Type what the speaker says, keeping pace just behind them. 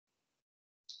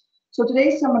So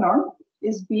today's seminar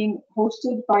is being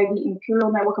hosted by the Imperial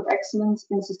Network of Excellence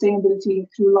in Sustainability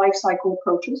through Life Cycle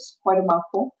Approaches, quite a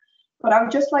mouthful. But I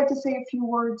would just like to say a few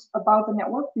words about the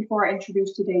network before I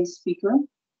introduce today's speaker.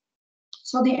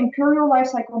 So the Imperial Life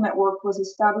Cycle Network was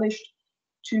established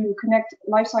to connect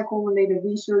life cycle related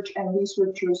research and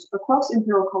researchers across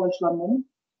Imperial College London,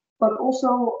 but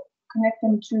also connect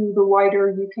them to the wider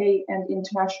UK and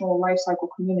international life cycle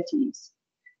communities.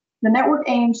 The network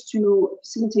aims to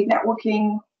facilitate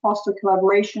networking, foster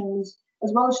collaborations,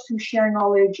 as well as to share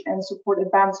knowledge and support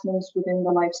advancements within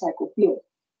the life cycle field.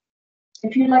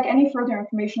 If you'd like any further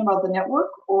information about the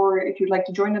network, or if you'd like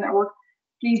to join the network,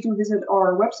 please do visit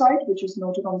our website, which is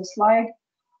noted on the slide,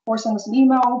 or send us an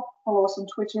email, follow us on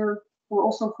Twitter, or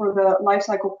also for the life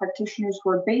cycle practitioners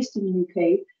who are based in the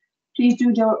UK, please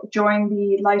do join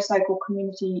the Life Cycle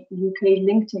Community UK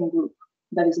LinkedIn group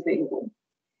that is available.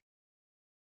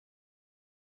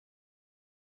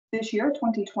 This year,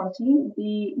 2020,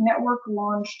 the network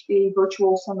launched a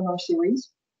virtual seminar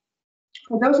series.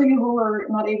 For those of you who were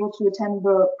not able to attend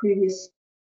the previous,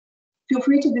 feel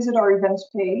free to visit our events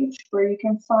page where you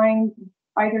can find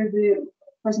either the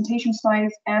presentation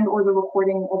slides and or the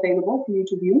recording available for you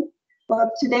to view. But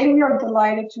today we are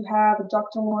delighted to have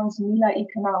Dr. Llorenç Milà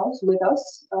Canals with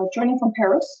us, joining from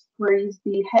Paris, where he's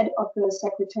the head of the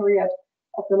Secretariat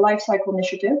of the Life Cycle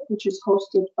Initiative, which is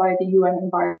hosted by the UN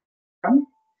Environment.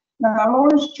 Now,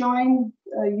 Llorenç joined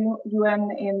UN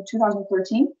in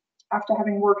 2013 after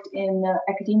having worked in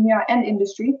academia and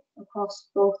industry across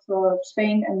both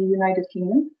Spain and the United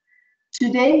Kingdom.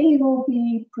 Today, he will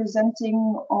be presenting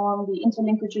on the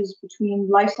interlinkages between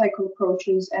life cycle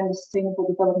approaches and the Sustainable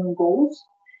Development Goals,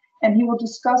 and he will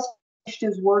discuss how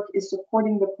his work is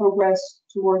supporting the progress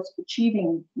towards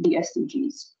achieving the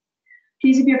SDGs.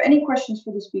 Please, if you have any questions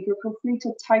for the speaker, feel free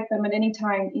to type them at any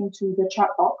time into the chat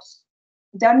box.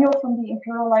 Daniel from the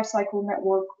Imperial Life Cycle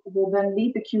Network will then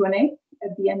lead the Q&A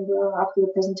at the end after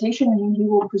the presentation, and he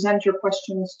will present your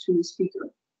questions to the speaker.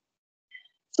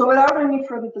 So without any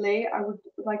further delay, I would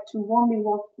like to warmly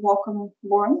welcome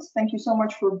Llorenç. Thank you so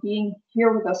much for being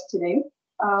here with us today.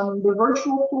 The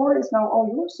virtual floor is now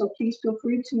all yours, so please feel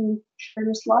free to share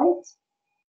your slides.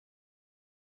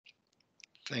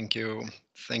 Thank you.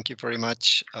 Thank you very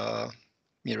much,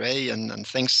 Mireille, and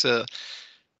thanks to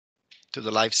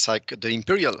the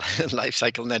Imperial Life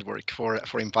Cycle Network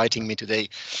for inviting me today.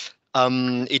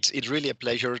 It's really a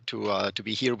pleasure to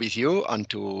be here with you and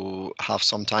to have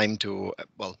some time to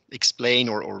explain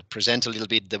or present a little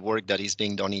bit the work that is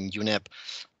being done in UNEP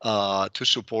to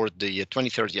support the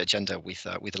 2030 agenda with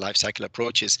life cycle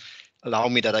approaches. Allow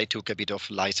me that I took a bit of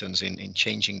license in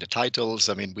changing the titles.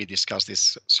 I mean, we discussed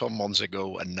this some months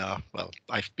ago, and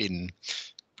I've been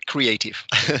creative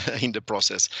in the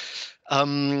process.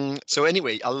 So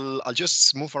anyway, I'll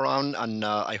just move around, and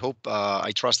I hope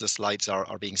I trust the slides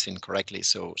are being seen correctly.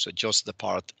 So just the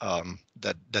part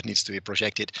that needs to be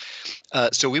projected.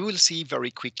 So we will see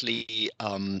very quickly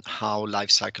how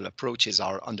life cycle approaches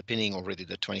are underpinning already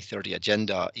the 2030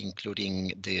 agenda,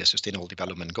 including the Sustainable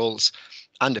Development Goals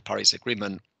and the Paris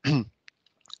Agreement.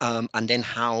 And then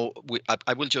how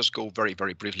I will just go very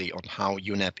briefly on how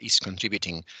UNEP is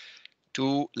contributing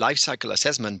to life cycle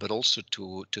assessment, but also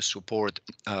to support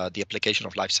the application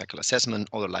of life cycle assessment,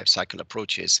 other life cycle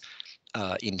approaches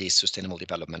in this sustainable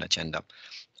development agenda.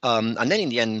 And then in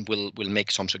the end, we'll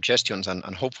make some suggestions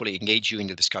and hopefully engage you in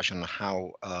the discussion on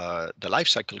how the life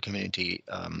cycle community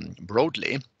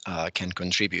broadly can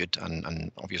contribute,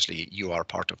 and obviously you are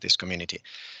part of this community.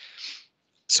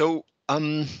 So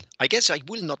I guess I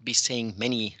will not be saying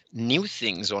many new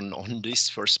things on this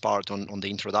first part on the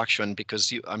introduction,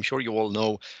 because I'm sure you all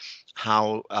know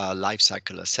how life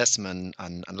cycle assessment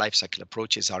and life cycle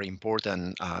approaches are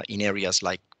important in areas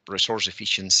like resource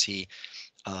efficiency,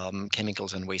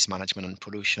 chemicals and waste management and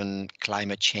pollution,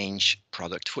 climate change,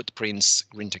 product footprints,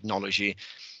 green technology,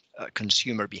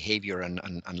 consumer behavior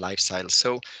and lifestyle.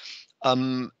 So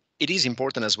it is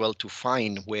important as well to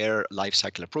find where life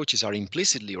cycle approaches are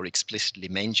implicitly or explicitly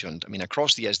mentioned. I mean,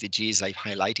 across the SDGs, I've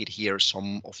highlighted here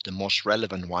some of the most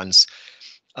relevant ones,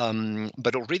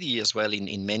 but already as well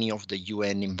in many of the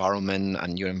UN Environment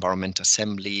and UN Environment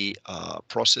Assembly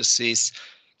processes,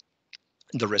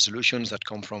 the resolutions that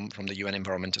come from the UN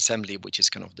Environment Assembly, which is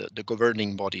kind of the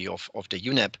governing body of the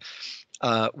UNEP.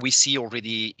 We see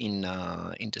already in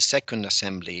the second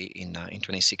assembly in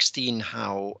 2016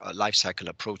 how life cycle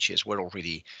approaches were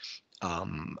already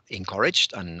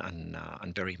encouraged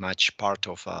and very much part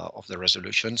of the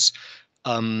resolutions.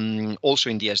 Also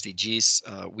in the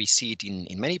SDGs, we see it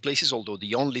in many places, although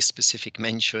the only specific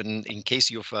mention, in case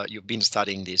you've been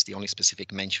studying this, the only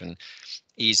specific mention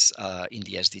is in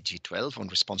the SDG 12 on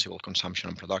responsible consumption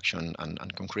and production,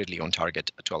 and concretely on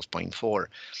target 12.4,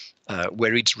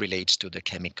 where it relates to the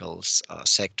chemicals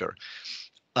sector.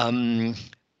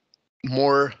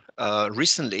 More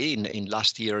recently, in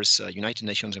last year's United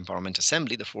Nations Environment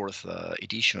Assembly, the fourth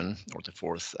edition, or the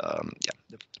fourth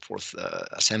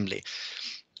assembly,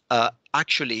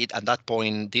 actually, at that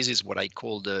point, this is what I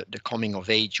call the coming of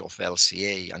age of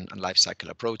LCA and life cycle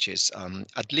approaches.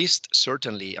 At least,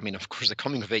 certainly, I mean, of course, the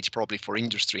coming of age probably for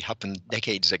industry happened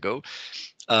decades ago,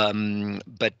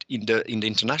 but in the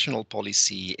international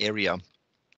policy area,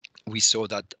 we saw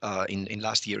that in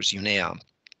last year's UNEA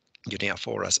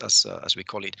 4, as we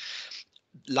call it,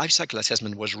 life cycle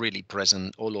assessment was really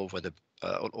present all over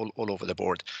the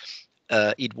board.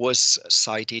 It was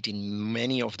cited in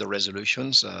many of the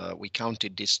resolutions. We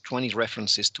counted these 20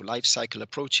 references to life cycle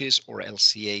approaches or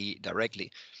LCA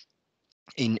directly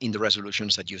in the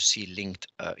resolutions that you see linked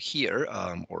here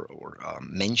or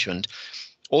mentioned.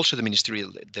 Also, the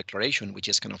ministerial declaration, which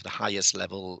is kind of the highest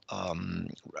level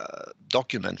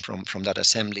document from that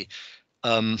assembly,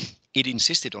 it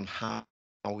insisted on how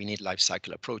we need life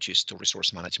cycle approaches to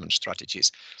resource management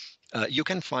strategies. You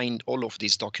can find all of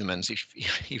these documents if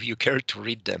you care to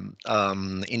read them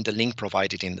in the link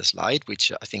provided in the slide,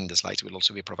 which I think the slides will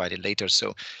also be provided later.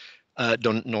 So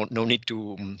no need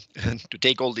to to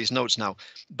take all these notes now,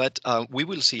 but we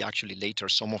will see actually later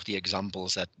some of the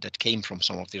examples that came from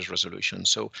some of these resolutions.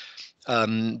 So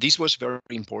this was very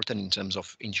important in terms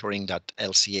of ensuring that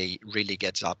LCA really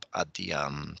gets up at the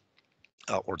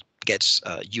or gets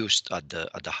used at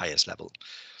the highest level.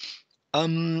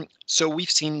 So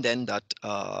we've seen then that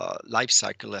life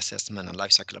cycle assessment and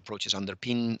life cycle approaches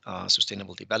underpin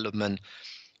sustainable development.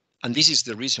 And this is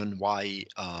the reason why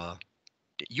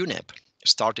the UNEP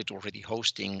started already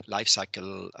hosting life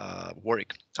cycle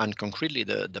work, and concretely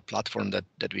the platform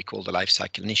that we call the Life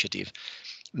Cycle Initiative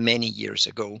many years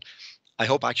ago. I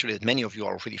hope actually that many of you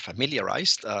are already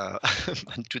familiarized,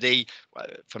 and today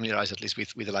familiarized at least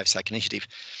with the Life Cycle Initiative.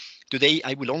 Today,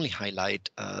 I will only highlight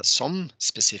some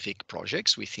specific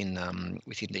projects within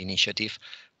the initiative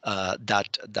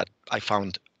that I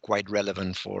found quite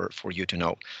relevant for you to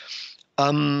know.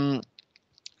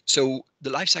 So the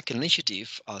Life Cycle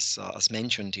Initiative, as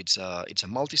mentioned, it's a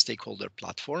multi-stakeholder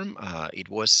platform. It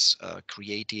was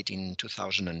created in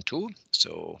 2002,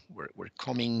 so we're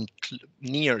coming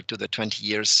near to the 20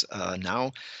 years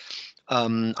now.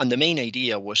 And the main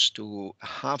idea was to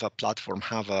have a platform,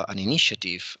 have an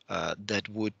initiative that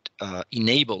would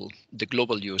enable the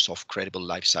global use of credible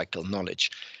life cycle knowledge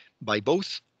by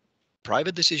both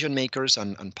private decision makers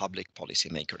and public policy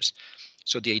makers.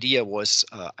 So the idea was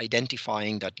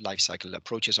identifying that life cycle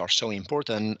approaches are so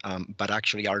important, but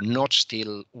actually are not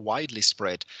still widely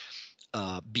spread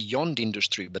beyond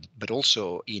industry, but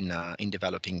also in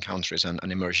developing countries and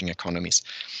emerging economies.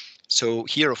 So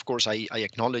here, of course, I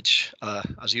acknowledge,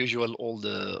 as usual, all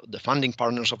the funding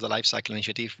partners of the Life Cycle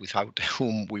Initiative, without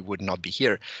whom we would not be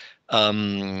here.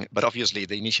 But obviously,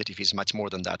 the initiative is much more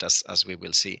than that, as we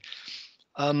will see.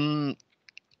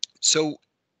 So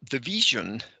the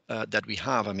vision that we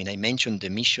have, I mean, I mentioned the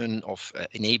mission of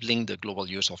enabling the global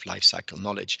use of life cycle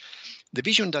knowledge. The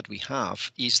vision that we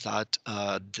have is that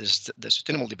the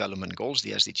Sustainable Development Goals,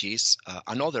 the SDGs,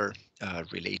 and other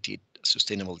related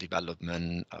sustainable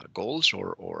development goals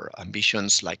or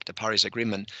ambitions like the Paris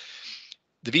Agreement,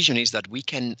 the vision is that we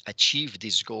can achieve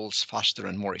these goals faster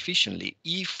and more efficiently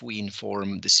if we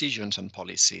inform decisions and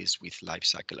policies with life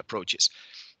cycle approaches.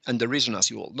 And the reason,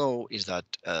 as you all know, is that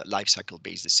life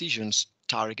cycle-based decisions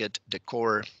target the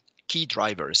core key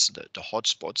drivers, the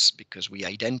hotspots, because we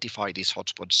identify these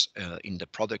hotspots in the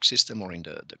product system or in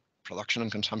the production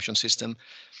and consumption system.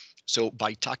 So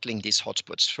by tackling these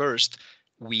hotspots first,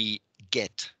 we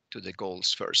get to the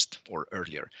goals first or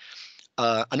earlier.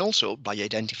 And also by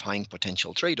identifying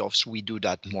potential trade-offs, we do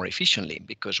that more efficiently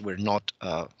because we're not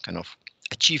kind of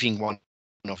achieving one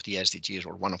of the SDGs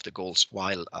or one of the goals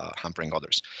while hampering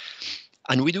others.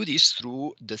 And we do this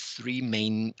through the three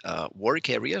main work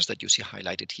areas that you see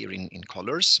highlighted here in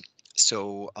colors.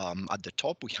 So at the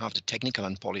top, we have the technical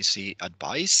and policy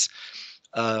advice,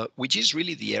 which is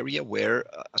really the area where,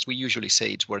 as we usually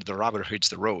say, it's where the rubber hits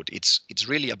the road. It's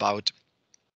really about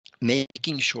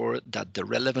making sure that the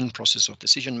relevant process of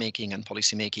decision making and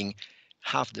policy making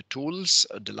have the tools,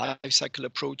 the life cycle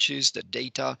approaches, the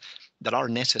data that are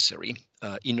necessary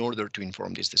in order to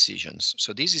inform these decisions.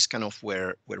 So this is kind of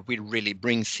where we really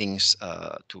bring things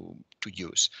to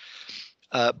use.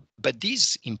 But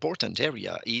this important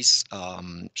area is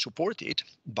supported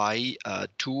by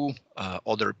two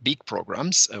other big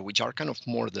programs, which are kind of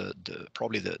more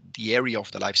probably the area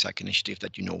of the life cycle initiative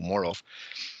that you know more of,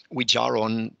 which are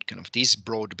on kind of this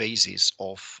broad basis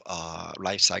of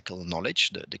life cycle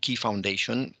knowledge, the key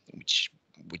foundation, which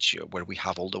where we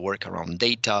have all the work around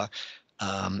data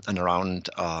and around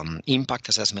impact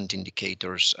assessment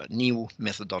indicators, new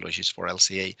methodologies for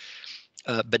LCA.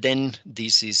 But then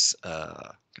this is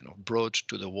brought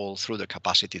to the wall through the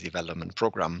capacity development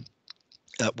program,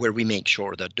 where we make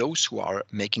sure that those who are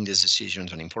making these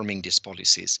decisions and informing these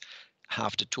policies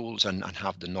have the tools and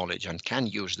have the knowledge and can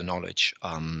use the knowledge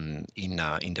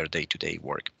in their day-to-day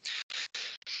work.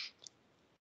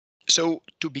 So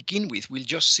to begin with, we'll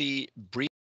just see briefly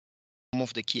some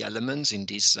of the key elements in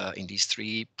these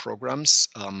three programs,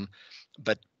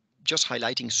 but just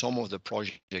highlighting some of the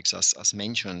projects as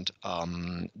mentioned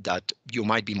that you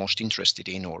might be most interested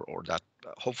in, or that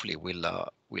hopefully will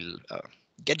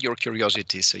get your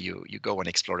curiosity, so you go and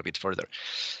explore a bit further.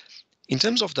 In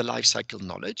terms of the life cycle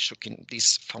knowledge, so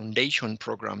this foundation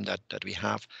program that we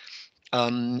have,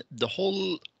 the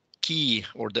whole key,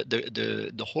 or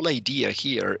the whole idea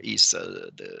here is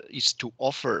to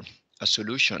offer a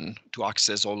solution to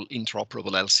access all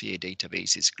interoperable LCA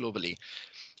databases globally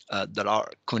that are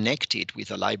connected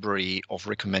with a library of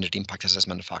recommended impact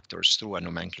assessment factors through a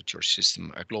nomenclature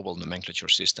system, a global nomenclature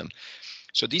system.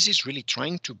 So this is really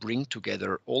trying to bring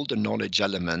together all the knowledge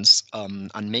elements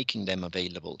and making them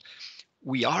available.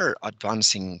 We are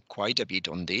advancing quite a bit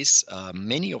on this.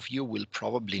 Many of you will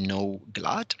probably know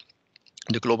GLAD,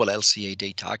 the Global LCA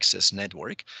Data Access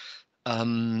Network,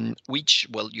 which,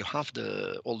 well, you have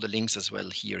all the links as well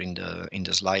here in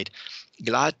the slide.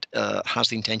 GLAD has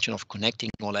the intention of connecting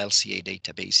all LCA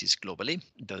databases globally.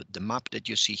 The map that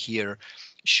you see here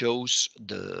shows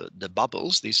the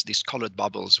bubbles, these colored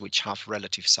bubbles, which have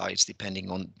relative size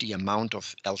depending on the amount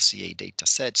of LCA data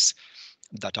sets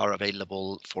that are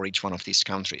available for each one of these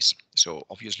countries. So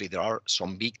obviously there are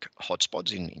some big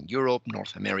hotspots in Europe,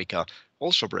 North America,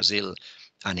 also Brazil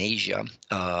and Asia,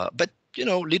 but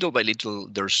little by little,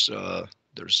 there's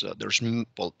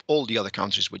all the other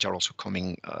countries which are also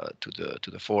coming to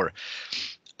the fore.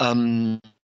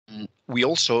 We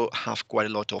also have quite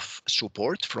a lot of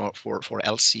support for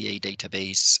LCA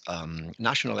database,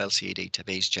 national LCA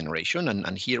database generation,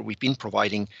 and here we've been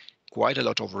providing quite a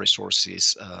lot of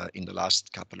resources in the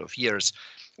last couple of years,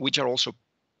 which are also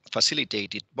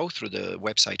facilitated both through the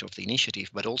website of the initiative,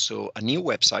 but also a new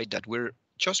website that we're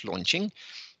just launching,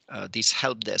 this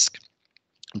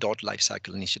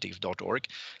helpdesk.lifecycleinitiative.org.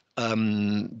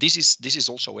 This is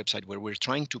also a website where we're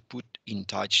trying to put in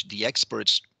touch the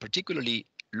experts, particularly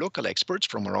local experts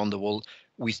from around the world,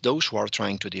 with those who are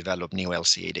trying to develop new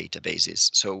LCA databases.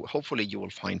 So hopefully you will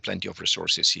find plenty of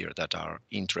resources here that are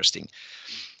interesting.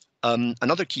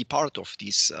 Another key part of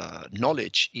this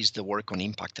knowledge is the work on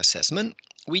impact assessment,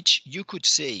 which you could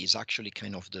say is actually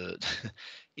kind of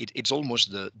it's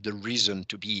almost the reason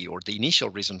to be, or the initial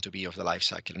reason to be, of the Life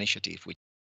Cycle Initiative, which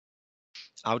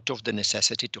out of the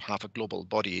necessity to have a global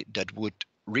body that would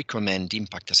recommend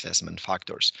impact assessment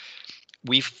factors.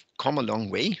 We've come a long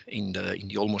way in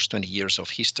the almost 20 years of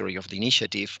history of the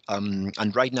initiative,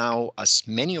 and right now, as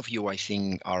many of you I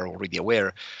think are already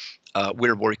aware,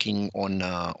 we're working on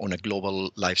a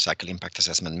global life cycle impact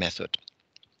assessment method.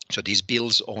 So this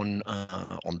builds on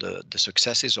the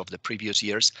successes of the previous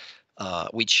years,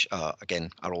 which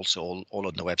again are also all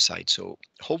on the website. So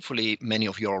hopefully many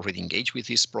of you are already engaged with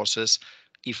this process.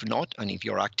 If not, and if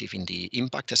you're active in the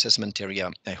impact assessment area,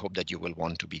 I hope that you will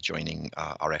want to be joining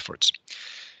our efforts.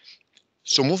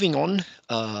 So moving on,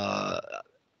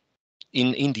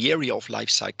 in the area of life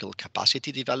cycle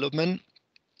capacity development,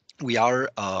 we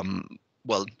are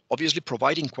well, obviously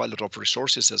providing quite a lot of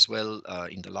resources as well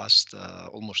in the last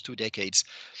almost 2 decades.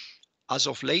 As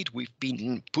of late, we've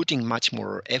been putting much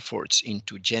more efforts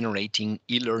into generating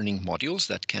e-learning modules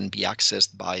that can be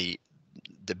accessed by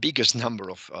the biggest number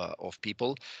of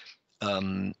people.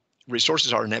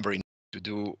 Resources are never enough to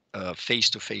do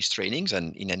face-to-face trainings,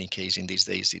 and in any case, in these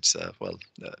days, it's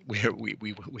we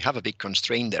have a big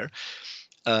constraint there.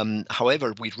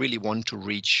 However, we really want to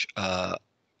reach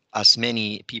as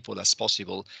many people as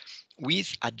possible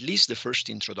with at least the first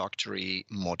introductory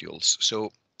modules.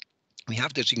 So we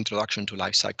have this introduction to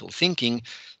life cycle thinking,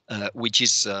 which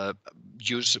is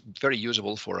very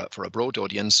usable for a broad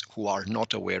audience who are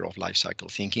not aware of life cycle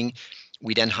thinking.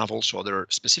 We then have also other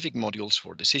specific modules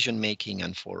for decision making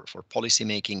and for policy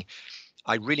making.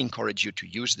 I really encourage you to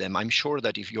use them. I'm sure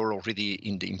that if you're already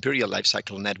in the Imperial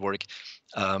Lifecycle Network,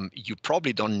 you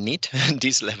probably don't need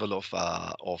this level of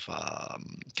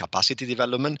capacity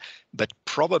development, but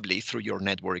probably through your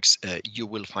networks, you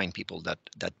will find people that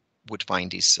would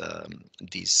find these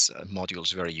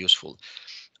modules very useful.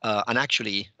 And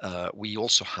actually, we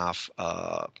also have,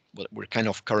 we're kind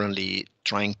of currently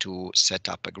trying to set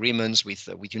up agreements with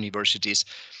universities.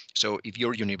 So if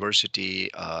your university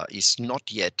is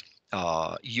not yet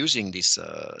using these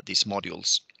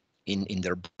modules in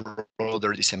their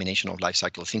broader dissemination of life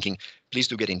cycle thinking, please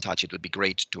do get in touch. It would be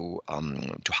great to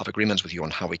have agreements with you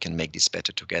on how we can make this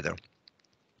better together.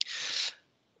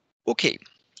 Okay,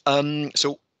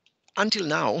 so until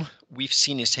now, we've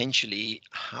seen essentially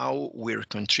how we're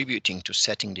contributing to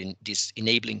setting these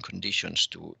enabling conditions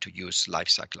to use life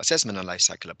cycle assessment and life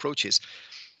cycle approaches.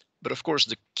 But of course,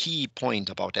 the key point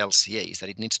about LCA is that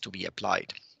it needs to be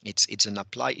applied. It's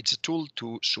a tool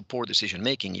to support decision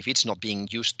making. If it's not being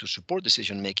used to support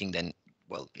decision making, then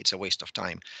well, it's a waste of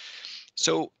time.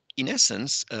 So in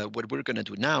essence, what we're going to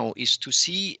do now is to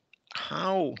see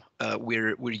how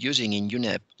we're using in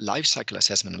UNEP life cycle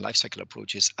assessment and life cycle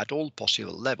approaches at all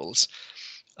possible levels.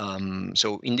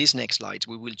 So in these next slides,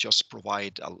 we will just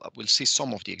provide, we'll see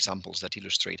some of the examples that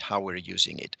illustrate how we're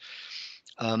using it.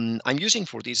 I'm using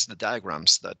for this the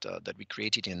diagrams that we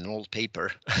created in an old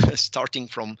paper, starting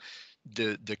from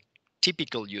the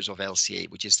typical use of LCA,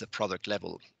 which is the product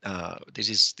level.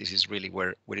 This is really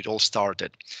where it all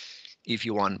started, if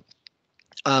you want.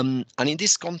 And in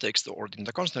this context, or in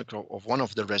the context of one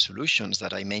of the resolutions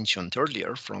that I mentioned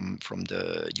earlier from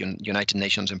the United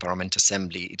Nations Environment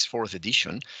Assembly, its 4th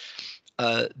edition,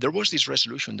 there was this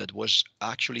resolution that was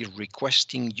actually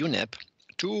requesting UNEP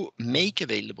to make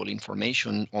available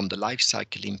information on the life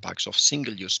cycle impacts of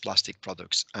single-use plastic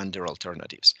products and their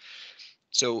alternatives.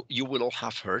 So you will all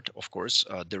have heard, of course,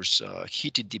 there's a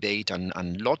heated debate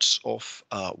and lots of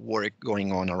work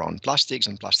going on around plastics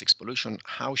and plastics pollution.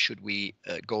 How should we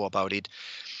go about it?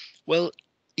 Well,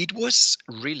 it was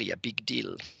really a big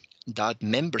deal that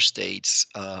member states,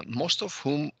 most of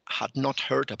whom had not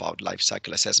heard about life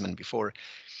cycle assessment before,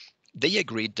 they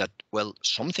agreed that, well,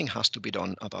 something has to be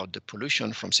done about the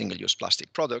pollution from single-use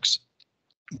plastic products.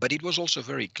 But it was also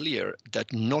very clear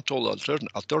that not all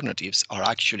alternatives are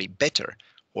actually better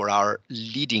or are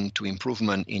leading to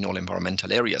improvement in all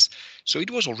environmental areas. So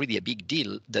it was already a big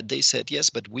deal that they said, yes,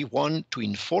 but we want to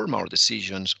inform our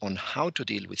decisions on how to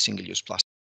deal with single-use plastic.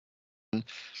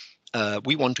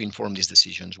 We want to inform these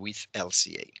decisions with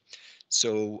LCA.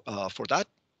 So for that,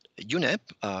 UNEP,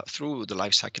 through the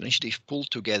Life Cycle Initiative, pulled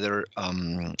together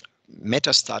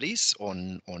meta-studies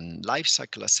on life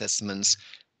cycle assessments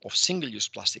of single-use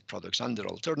plastic products and their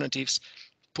alternatives,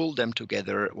 pull them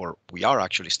together, or we are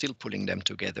actually still pulling them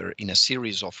together in a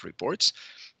series of reports.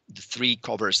 The 3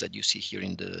 covers that you see here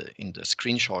in the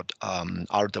screenshot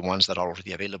are the ones that are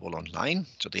already available online.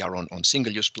 So they are on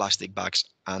single-use plastic bags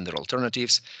and their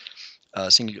alternatives,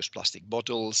 single-use plastic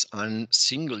bottles, and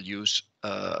single-use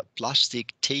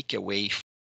plastic takeaway.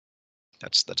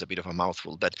 That's a bit of a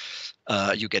mouthful, but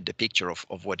you get the picture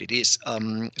of what it is.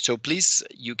 So please,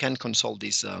 you can consult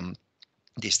these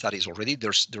studies already.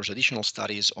 There's additional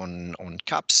studies on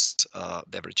cups,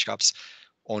 beverage cups,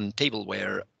 on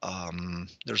tableware.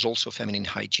 There's also feminine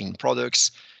hygiene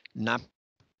products,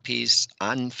 nappies,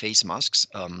 and face masks.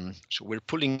 So we're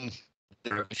pulling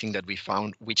everything that we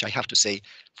found, which I have to say,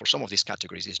 for some of these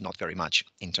categories is not very much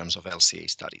in terms of LCA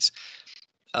studies.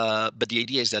 But the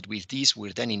idea is that with these,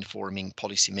 we're then informing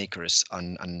policymakers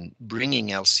and bringing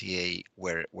LCA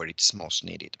where it's most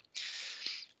needed.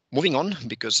 Moving on,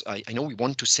 because I know we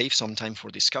want to save some time for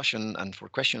discussion and for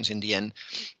questions in the end.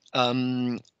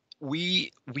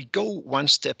 We go one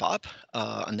step up,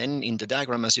 and then in the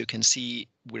diagram, as you can see,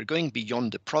 we're going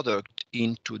beyond the product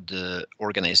into the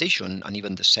organization and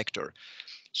even the sector.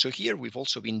 So here we've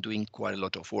also been doing quite a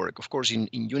lot of work. Of course, in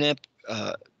UNEP,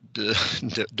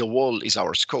 the wall is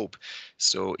our scope.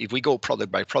 So if we go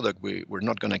product by product, we're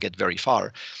not going to get very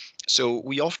far. So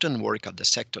we often work at the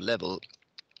sector level,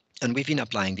 and we've been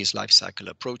applying these life cycle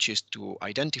approaches to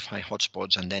identify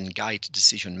hotspots and then guide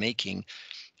decision making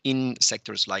in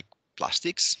sectors like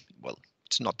plastics. Well,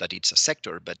 it's not that it's a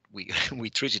sector, but we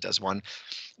treat it as one.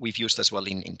 We've used as well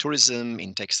in tourism,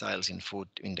 in textiles, in food,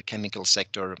 in the chemical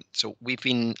sector. So we've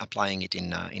been applying it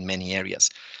in many areas.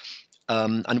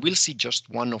 And we'll see just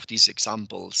one of these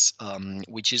examples,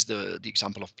 which is the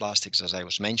example of plastics, as I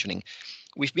was mentioning.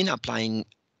 We've been applying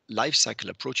life cycle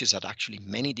approaches at actually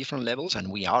many different levels, and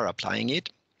we are applying it.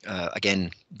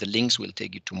 Again, the links will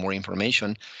take you to more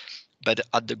information. But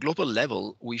at the global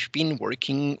level, we've been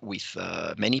working with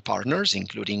many partners,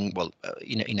 including,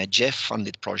 in a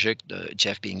GEF-funded project, the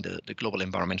GEF being the Global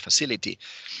Environment Facility,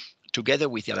 together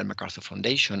with the Ellen MacArthur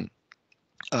Foundation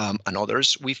and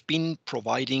others. We've been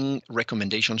providing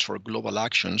recommendations for global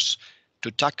actions to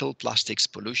tackle plastics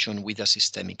pollution with a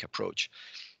systemic approach.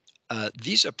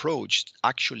 This approach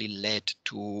actually led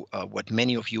to what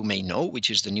many of you may know, which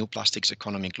is the New Plastics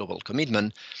Economy Global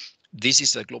Commitment. This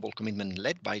is a global commitment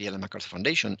led by the Ellen MacArthur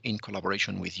Foundation in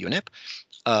collaboration with UNEP,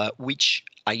 which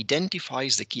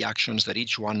identifies the key actions that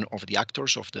each one of the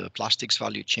actors of the plastics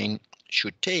value chain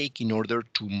should take in order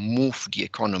to move the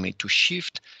economy, to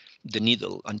shift the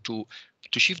needle, and to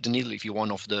shift the needle, if you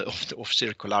want, of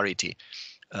circularity.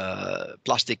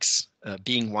 Plastics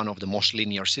being one of the most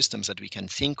linear systems that we can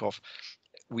think of,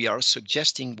 we are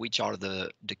suggesting which are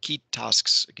the key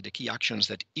tasks, the key actions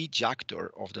that each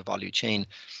actor of the value chain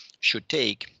should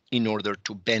take in order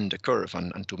to bend the curve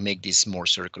and to make this more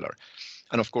circular.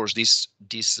 And of course, this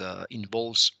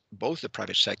involves both the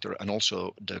private sector and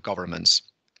also the governments.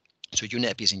 So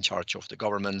UNEP is in charge of the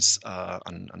governments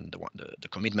and the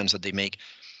commitments that they make,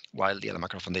 while the Ellen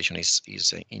MacArthur Foundation is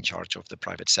in charge of the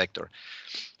private sector.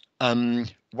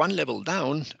 One level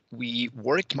down, we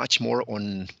worked much more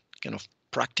on kind of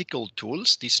practical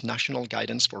tools, this national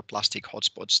guidance for plastic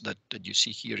hotspots that you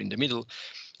see here in the middle.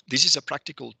 This is a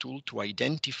practical tool to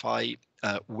identify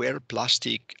where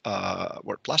plastic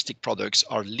products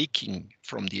are leaking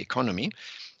from the economy.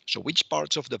 So which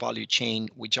parts of the value chain,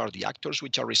 which are the actors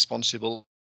which are responsible,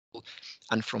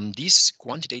 and from this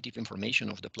quantitative information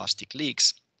of the plastic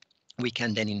leaks, we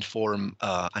can then inform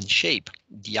and shape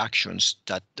the actions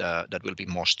that will be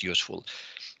most useful.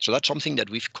 So that's something that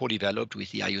we've co-developed with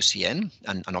the IUCN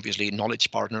and obviously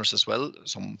knowledge partners as well.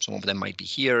 Some of them might be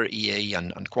here, EA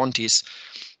and Quantis.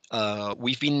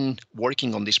 We've been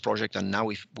working on this project, and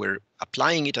now we're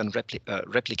applying it and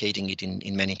replicating it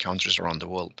in many countries around the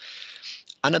world.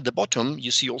 And at the bottom, you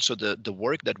see also the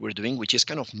work that we're doing, which is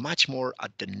kind of much more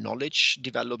at the knowledge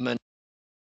development.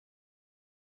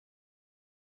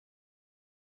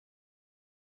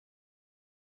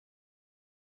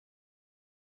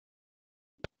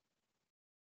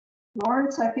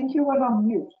 Llorenç, I think you went on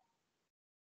mute.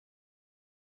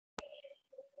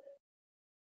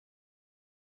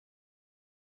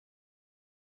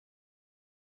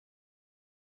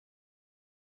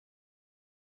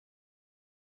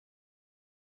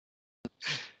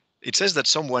 It says that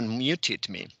someone muted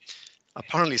me.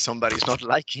 Apparently somebody's not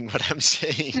liking what I'm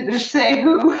saying. Did it say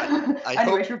who?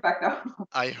 Anyways, you're back now.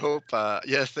 I hope,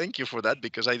 yeah, thank you for that,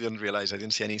 because I didn't realize, I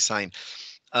didn't see any sign.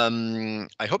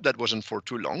 I hope that wasn't for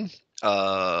too long.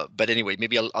 But anyway,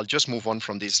 maybe I'll just move on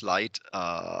from this slide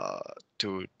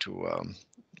to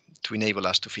enable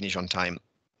us to finish on time.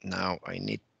 Now I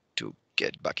need to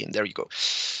get back in. There you go.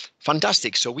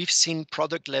 Fantastic. So we've seen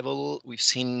product level, we've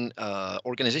seen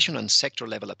organization and sector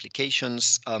level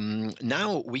applications.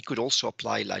 Now we could also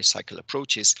apply life cycle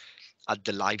approaches at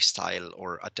the lifestyle,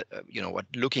 or at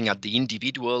looking at the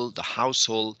individual, the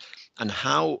household, and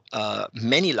how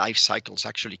many life cycles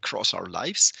actually cross our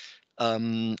lives.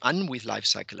 And with life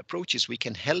cycle approaches, we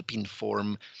can help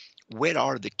inform where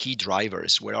are the key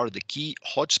drivers, where are the key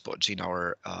hotspots in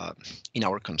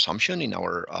our consumption, in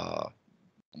our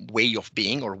way of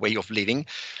being or way of living.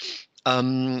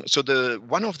 So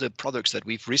one of the products that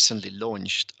we've recently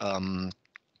launched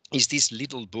is this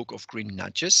little book of green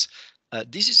nudges.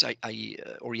 This is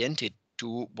oriented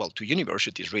to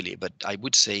universities really, but I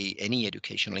would say any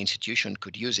educational institution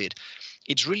could use it.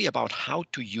 It's really about how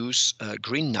to use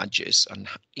green nudges and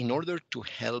in order to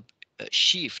help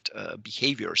shift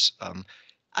behaviors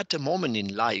at a moment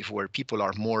in life where people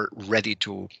are more ready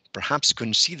to perhaps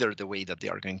consider the way that they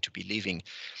are going to be living.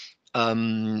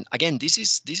 Again, this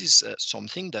is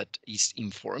something that is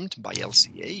informed by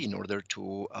LCA in order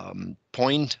to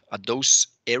point at those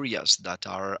areas that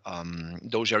are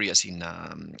those areas in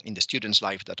the student's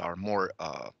life that are more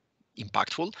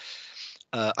impactful.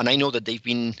 And I know that they've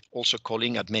been also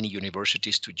calling at many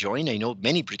universities to join. I know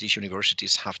many British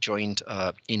universities have joined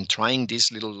in trying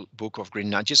this little book of green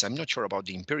nudges. I'm not sure about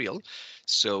the Imperial,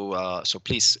 so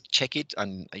please check it.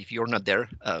 And if you're not there,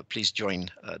 please join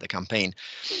the campaign.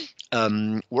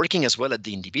 Working as well at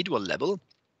the individual level,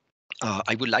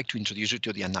 I would like to introduce you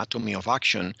to the anatomy of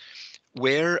action,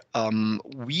 where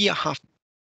we have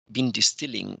been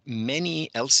distilling many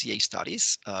LCA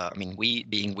studies. I mean, we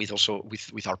being with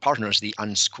our partners, the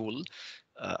Unschool,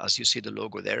 as you see the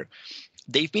logo there,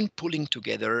 they've been pulling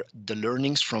together the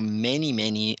learnings from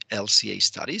many LCA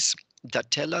studies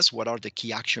that tell us what are the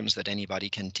key actions that anybody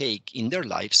can take in their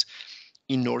lives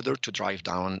in order to drive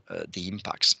down the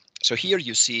impacts. So here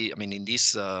you see, I mean, in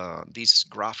this this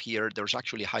graph here, there's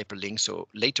actually a hyperlink. So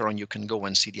later on, you can go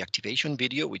and see the activation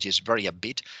video, which is very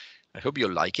upbeat. I hope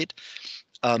you'll like it.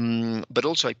 But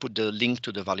also I put the link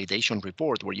to the validation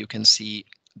report where you can see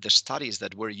the studies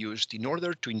that were used in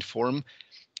order to inform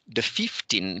the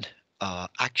 15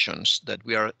 actions that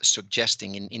we are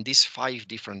suggesting in these 5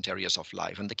 different areas of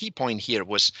life. And the key point here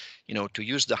was, to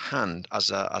use the hand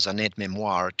as an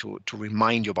aide-memoire to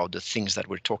remind you about the things that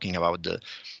we're talking about,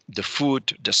 the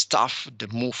food, the stuff, the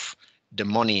move, the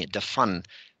money, the fun,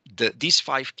 these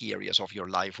 5 key areas of your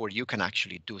life where you can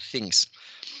actually do things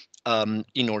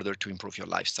in order to improve your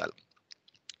lifestyle.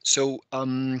 So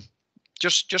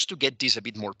just to get this a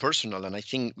bit more personal, and I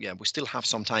think we still have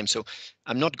some time, so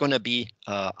I'm not going to be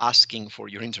asking for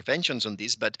your interventions on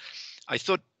this, but I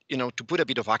thought, to put a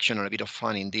bit of action and a bit of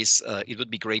fun in this, it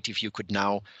would be great if you could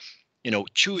now,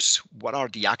 choose what are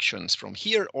the actions from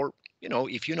here, or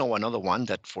if you know another one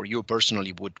that for you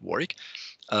personally would work,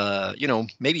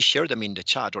 maybe share them in the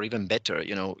chat, or even better,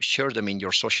 share them in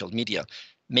your social media.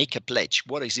 Make a pledge.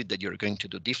 What is it that you're going to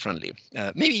do differently?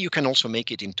 Maybe you can also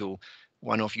make it into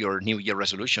one of your New Year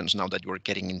resolutions now that you're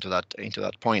getting into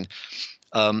that point.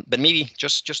 But maybe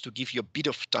just to give you a bit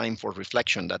of time for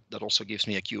reflection, that also gives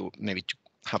me a cue maybe to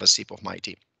have a sip of my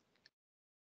tea.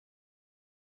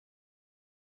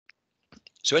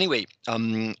 So anyway,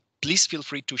 please feel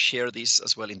free to share this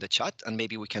as well in the chat, and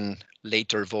maybe we can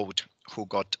later vote who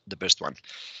got the best one.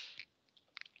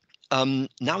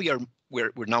 Now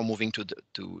we're now moving to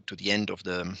the end of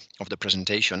the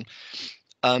presentation.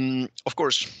 Of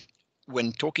course,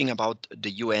 when talking about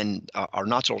the UN, our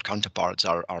natural counterparts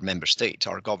are our member states,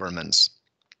 our governments.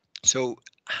 So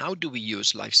how do we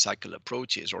use life cycle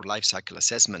approaches or life cycle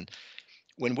assessment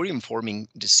when we're informing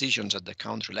decisions at the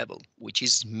country level, which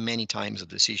is many times the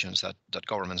decisions that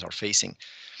governments are facing?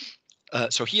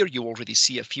 So here you already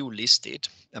see a few listed.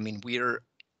 I mean, we're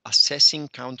assessing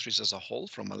countries as a whole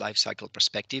from a life cycle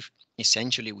perspective,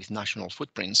 essentially with national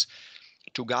footprints,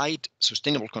 to guide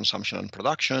sustainable consumption and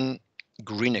production,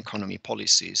 green economy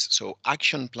policies, so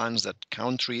action plans that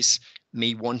countries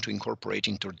may want to incorporate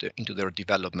into their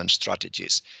development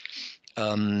strategies.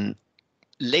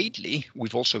 Lately,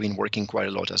 we've also been working quite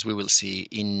a lot, as we will see,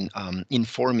 in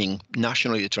informing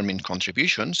nationally determined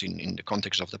contributions in the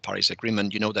context of the Paris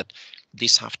Agreement. You know that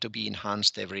these have to be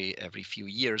enhanced every few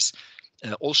years.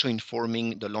 Also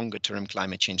informing the longer term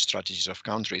climate change strategies of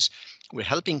countries. We're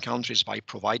helping countries by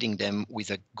providing them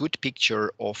with a good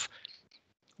picture of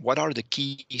what are the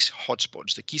key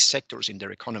hotspots, the key sectors in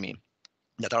their economy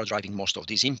that are driving most of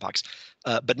these impacts,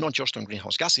 but not just on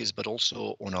greenhouse gases, but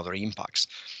also on other impacts.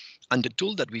 And the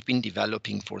tool that we've been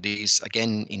developing for this,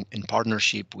 again, in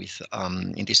partnership with,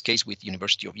 in this case, with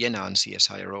University of Vienna and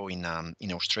CSIRO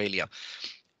in Australia,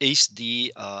 is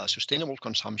the Sustainable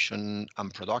Consumption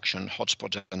and Production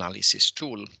Hotspot Analysis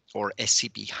Tool, or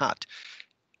SCP-HAT.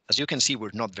 As you can see,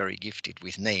 we're not very gifted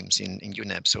with names in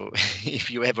UNEP. So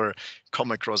if you ever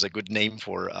come across a good name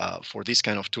for this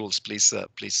kind of tools, please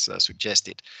suggest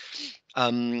it.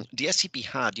 The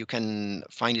SCP-HAT, you can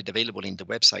find it available in the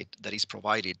website that is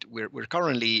provided. We're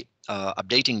currently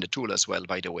updating the tool as well,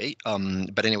 by the way.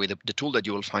 But anyway, the tool that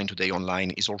you will find today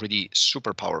online is already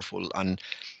super powerful and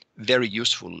very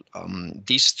useful.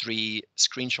 These 3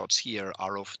 screenshots here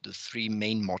are of the 3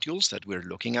 main modules that we're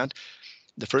looking at.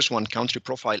 The first one, country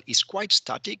profile, is quite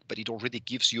static, but it already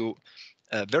gives you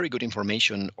very good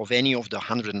information of any of the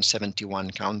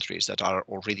 171 countries that are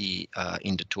already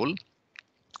in the tool.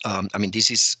 I mean,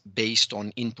 this is based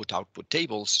on input-output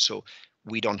tables, so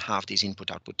we don't have these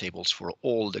input-output tables for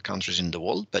all the countries in the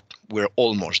world, but we're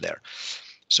almost there.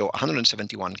 So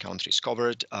 171 countries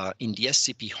covered. In the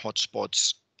SCP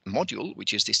hotspots module,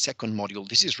 which is the second module,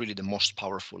 this is really the most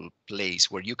powerful place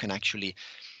where you can actually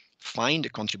find the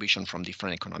contribution from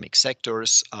different economic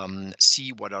sectors,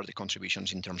 see what are the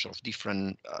contributions in terms of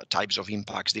different types of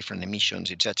impacts, different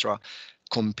emissions, etc.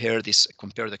 Compare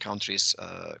the countries,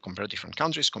 compare different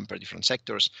countries, compare different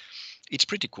sectors. It's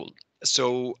pretty cool.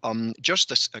 So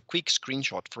just a quick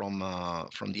screenshot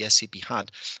from the SCP-HAT.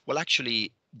 Well,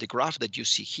 actually, the graph that you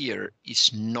see here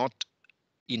is not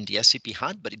in the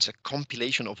SCP-HAT, but it's a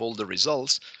compilation of all the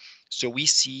results. So we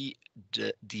see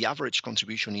the average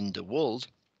contribution in the world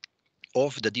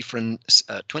of the different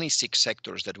 26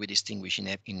 sectors that we distinguish in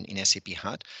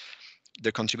SCP-HAT,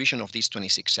 the contribution of these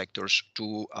 26 sectors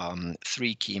to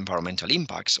 3 key environmental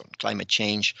impacts on climate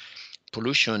change,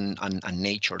 pollution, and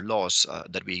nature loss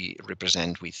that we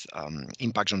represent with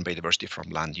impacts on biodiversity from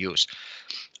land use.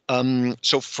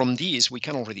 So from these, we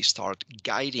can already start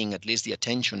guiding at least the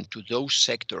attention to those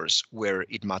sectors where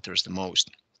it matters the most.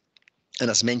 And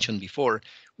as mentioned before,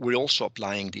 we're also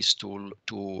applying this tool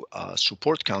to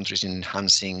support countries in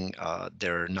enhancing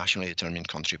their nationally determined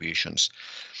contributions.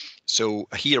 So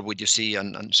here what you see,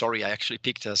 and sorry, I actually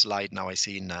picked a slide now I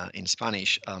see in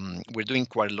Spanish. We're doing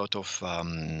quite a lot of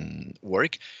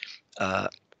work,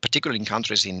 particularly in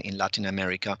countries in Latin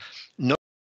America, not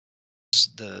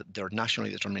just their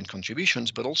nationally determined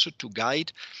contributions, but also to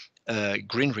guide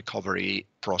green recovery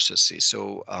processes.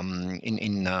 So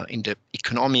in the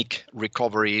economic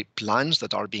recovery plans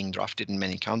that are being drafted in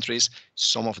many countries,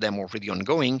 some of them already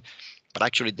ongoing, but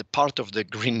actually the part of the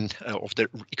green of the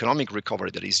economic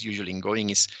recovery that is usually ongoing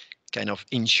is kind of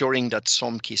ensuring that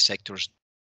some key sectors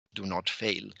do not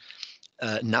fail.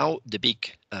 Now the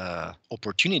big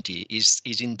opportunity is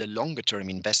in the longer term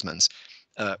investments,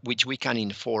 which we can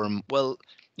inform, well,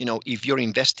 you know, if you're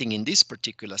investing in this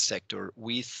particular sector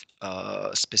with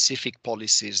specific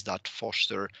policies that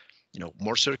foster, you know,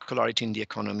 more circularity in the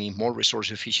economy, more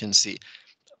resource efficiency,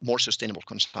 more sustainable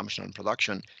consumption and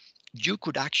production, you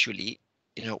could actually,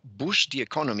 you know, boost the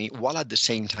economy while at the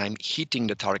same time hitting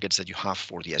the targets that you have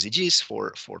for the SDGs,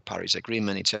 for Paris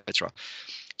Agreement, etc.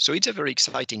 So it's a very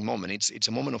exciting moment. It's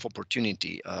a moment of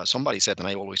opportunity. Somebody said, and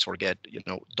I always forget, you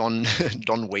know, don't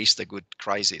don't waste a good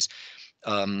crisis.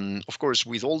 Of course,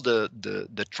 with all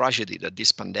the tragedy that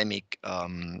this pandemic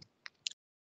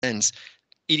ends,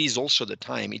 it is also the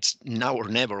time. It's now or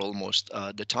never almost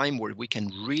the time where we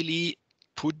can really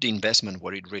put the investment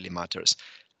where it really matters.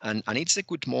 And it's a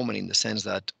good moment in the sense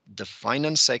that the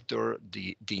finance sector,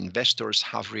 the investors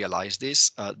have realized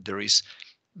this. There is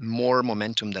more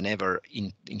momentum than ever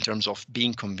in terms of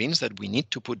being convinced that we need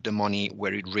to put the money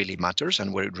where it really matters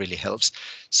and where it really helps.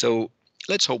 So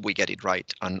let's hope we get it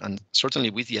right. And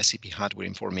certainly with the SCP hat, we're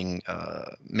informing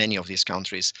many of these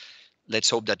countries.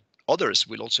 Let's hope that others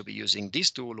will also be using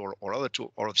this tool or other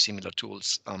tool or similar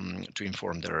tools to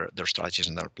inform their strategies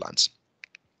and their plans.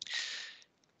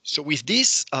 So with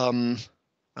this,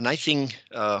 and I think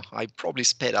I probably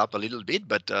sped up a little bit,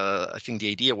 but I think the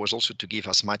idea was also to give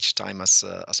as much time as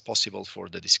possible for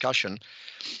the discussion.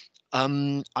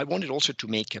 I wanted also to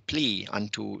make a plea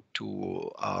and to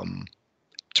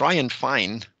try and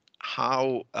find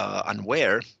how and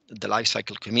where the life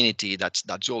cycle community,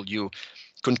 that's all you,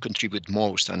 can contribute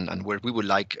most and where we would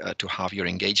like to have your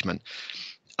engagement.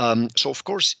 So of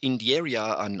course, in the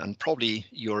area, and probably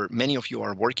many of you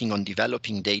are working on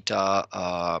developing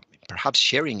data, perhaps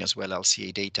sharing as well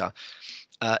LCA data.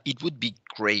 It would be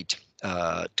great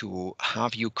to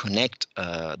have you connect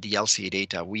the LCA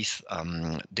data with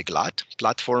the GLAD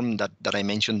platform that I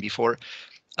mentioned before.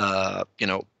 You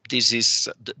know, this is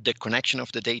the connection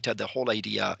of the data. The whole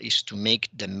idea is to make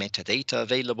the metadata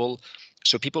available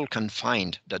so people can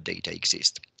find that data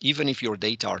exists. Even if your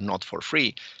data are not for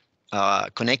free,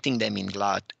 connecting them in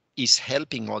GLAD is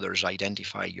helping others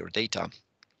identify your data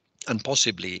and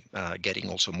possibly getting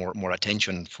also more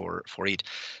attention for it.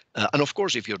 And of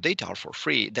course, if your data are for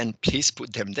free, then please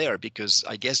put them there, because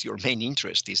I guess your main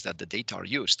interest is that the data are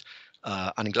used.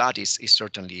 And GLAD is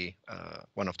certainly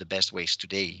one of the best ways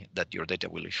today that your data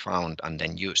will be found and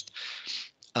then used.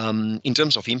 In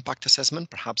terms of impact assessment,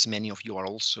 perhaps many of you are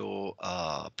also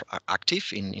active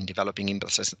in developing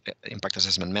impact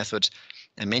assessment methods.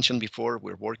 I mentioned before,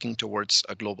 we're working towards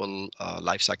a global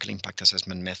life cycle impact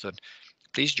assessment method.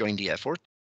 Please join the effort.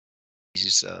 This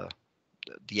is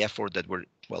the effort that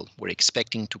we're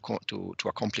expecting to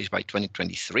accomplish by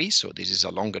 2023. So this is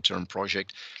a longer term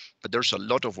project, but there's a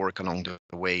lot of work along the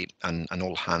way, and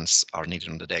all hands are needed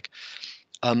on the deck.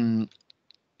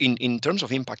 In terms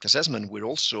of impact assessment, we're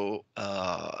also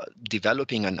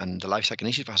developing, and the Lifecycle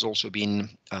Initiative has also been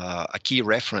a key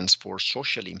reference for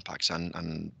social impacts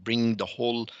and bringing the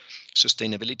whole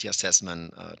sustainability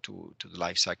assessment to the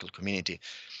life cycle community.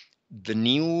 The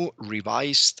new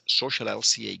revised social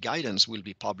LCA guidance will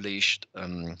be published,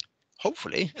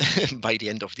 hopefully, by the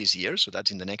end of this year. So that's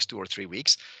in the next 2 or 3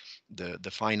 weeks.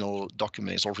 The final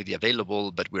document is already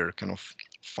available, but we're kind of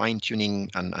fine-tuning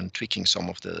and tweaking some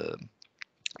of the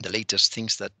latest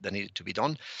things that needed to be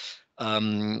done.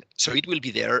 So it will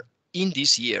be there. In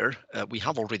this year, we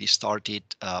have already started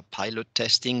pilot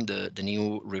testing the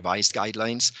new revised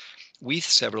guidelines with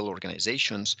several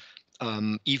organizations.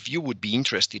 If you would be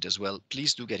interested as well,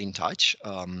 please do get in touch.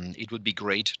 It would be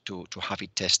great to have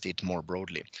it tested more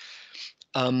broadly.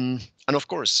 And of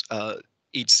course,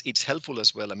 it's helpful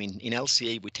as well. I mean, in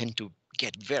LCA, we tend to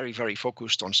get very, very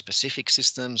focused on specific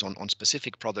systems, on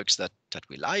specific products that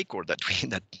we like, or that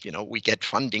we get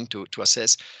funding to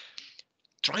assess.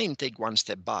 Try and take one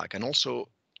step back and also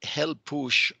help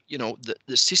push, the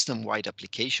system-wide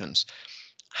applications.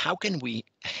 how can we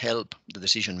help the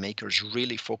decision makers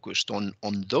really focused on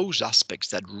those aspects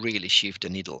that really shift the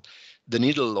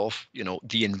needle of, you know,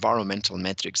 the environmental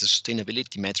metrics, the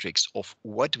sustainability metrics of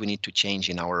what we need to change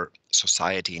in our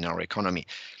society, in our economy.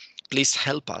 Please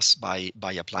help us by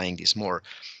applying this more,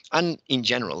 and in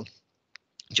general,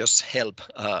 just help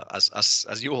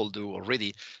as you all do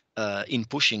already in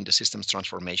pushing the systems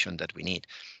transformation that we need.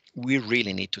 We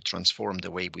really need to transform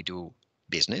the way we do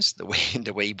business, the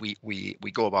way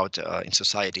we go about in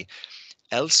society.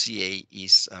 LCA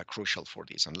is crucial for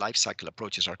this, and life cycle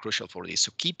approaches are crucial for this.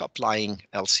 So keep applying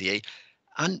LCA,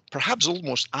 and perhaps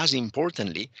almost as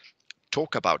importantly,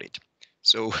 talk about it.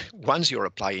 So once you're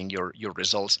applying your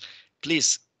results,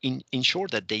 please ensure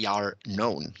that they are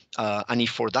known. And if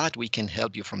for that we can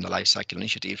help you from the Lifecycle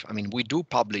Initiative, I mean, we do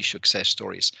publish success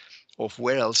stories of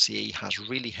where LCA has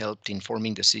really helped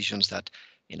informing decisions that,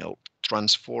 you know,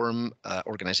 transform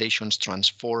organizations,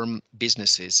 transform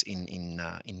businesses in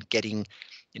getting,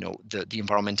 you know, the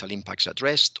environmental impacts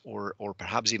addressed, or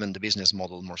perhaps even the business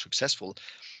model more successful.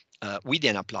 We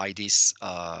then apply these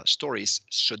stories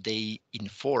so they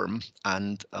inform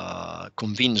and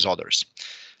convince others,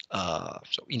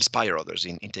 so inspire others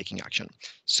in taking action.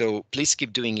 So please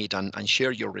keep doing it, and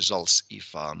share your results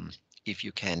if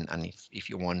you can, and if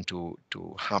you want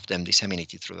to have them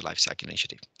disseminated through the Lifecycle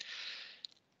Initiative.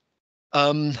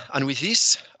 And with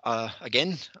this,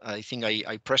 again, I think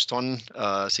I pressed on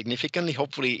significantly.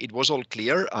 Hopefully it was all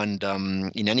clear, and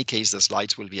in any case, the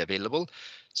slides will be available.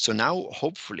 So now,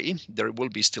 hopefully, there will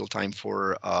be still time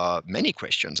for many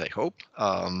questions, I hope.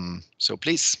 So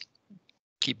please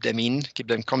keep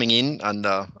them coming in, and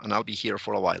I'll be here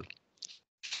for a while.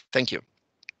 Thank you.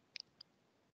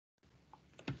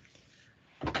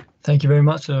 Thank you very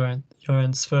much,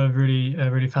 Llorenç, for a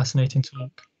really fascinating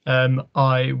talk.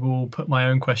 I will put my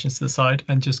own questions to the side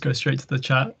and just go straight to the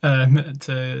chat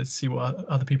to see what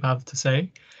other people have to say.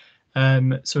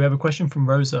 So we have a question from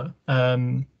Rosa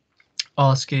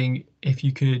asking if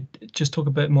you could just talk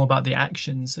a bit more about the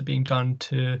actions that are being done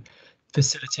to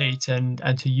facilitate and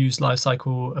to use life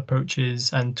cycle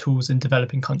approaches and tools in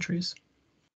developing countries.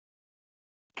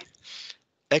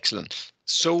 Excellent.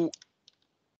 So,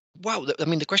 wow, I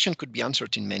mean, the question could be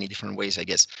answered in many different ways, I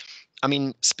guess. I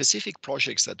mean, specific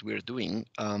projects that we're doing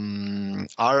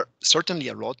are certainly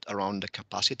a lot around the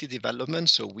capacity development.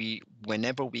 So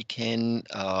whenever we can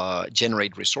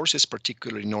generate resources,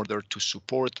 particularly in order to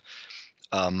support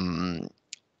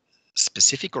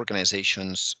specific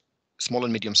organizations, small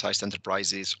and medium-sized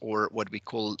enterprises, or what we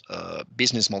call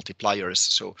business multipliers.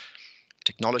 So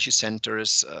technology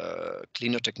centers,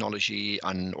 cleaner technology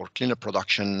or cleaner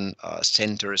production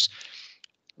centers.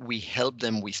 We help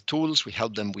them with tools, we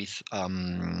help them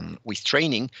with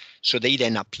training, so they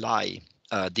then apply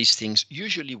these things,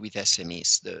 usually with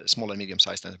SMEs, the small and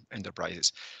medium-sized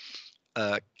enterprises.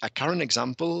 A current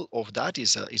example of that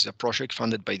is a project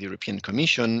funded by the European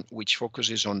Commission, which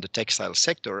focuses on the textile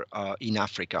sector in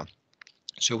Africa.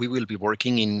 So we will be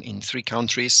working in 3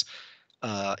 countries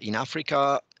in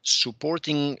Africa,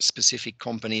 supporting specific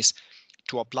companies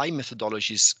to apply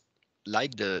methodologies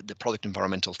like the product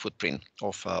environmental footprint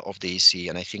of the EC,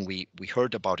 and I think we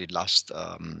heard about it last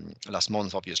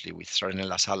month, obviously, with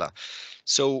Serenella Sala.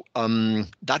 So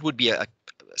that would be a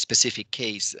specific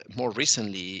case. More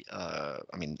recently,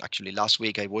 I mean, actually last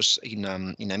week I was in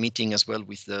a meeting as well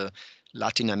with the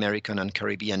Latin American and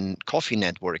Caribbean Coffee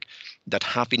Network that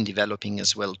have been developing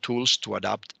as well tools to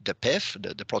adapt the PEF,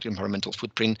 the product environmental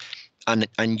footprint,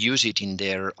 and use it in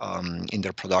their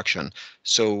production.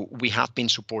 So we have been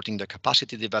supporting the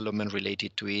capacity development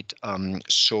related to it.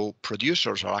 So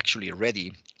producers are actually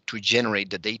ready to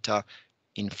generate the data,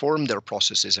 inform their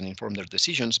processes and inform their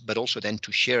decisions, but also then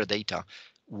to share data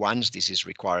once this is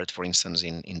required, for instance,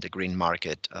 in the green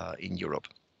market in Europe.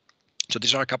 So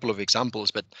these are a couple of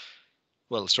examples, but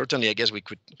well, certainly, I guess we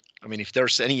could, I mean, if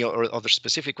there's any other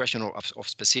specific question of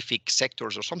specific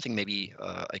sectors or something, maybe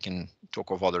I can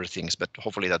talk of other things, but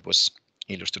hopefully that was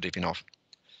illustrative enough.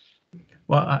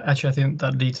 Well, actually, I think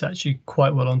that leads actually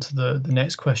quite well onto the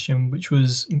next question, which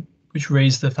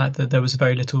raised the fact that there was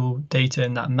very little data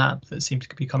in that map that seemed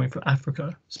to be coming from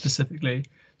Africa specifically.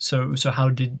 So how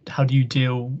do you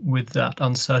deal with that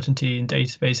uncertainty in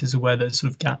databases, or where there's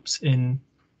sort of gaps in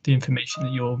the information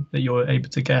that you're able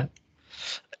to get?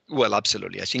 Well,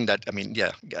 absolutely. I think that, I mean,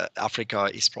 yeah, Africa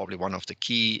is probably one of the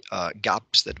key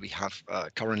gaps that we have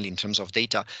currently in terms of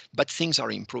data, but things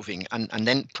are improving. And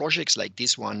then projects like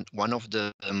this one of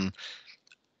the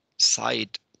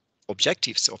side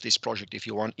objectives of this project, if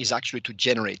you want, is actually to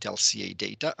generate LCA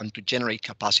data and to generate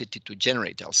capacity to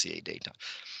generate LCA data.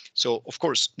 So, of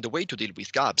course, the way to deal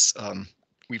with gaps,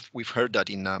 we've heard that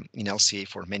in LCA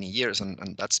for many years,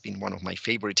 and that's been one of my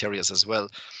favorite areas as well.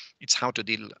 It's how to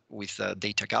deal with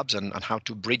data gaps and how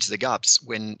to bridge the gaps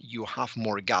when you have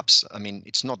more gaps. I mean,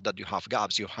 it's not that you have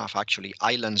gaps, you have actually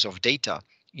islands of data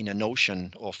in an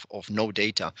ocean of no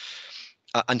data.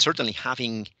 And certainly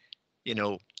having,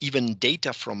 even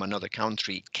data from another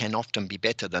country can often be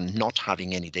better than not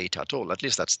having any data at all. At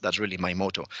least that's really my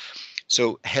motto.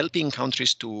 So helping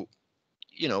countries to,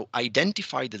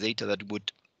 identify the data that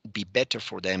would be better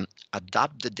for them,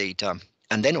 adapt the data,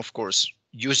 and then of course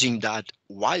using that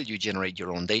while you generate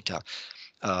your own data.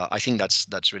 I think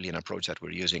that's really an approach that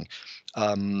we're using.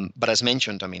 But as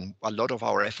mentioned, I mean, a lot of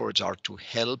our efforts are to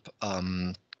help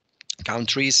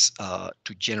countries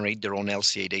to generate their own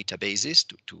LCA databases,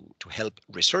 to help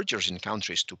researchers in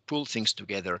countries to pull things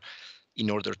together in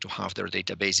order to have their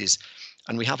databases.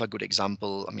 And we have a good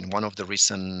example. I mean, one of the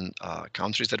recent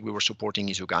countries that we were supporting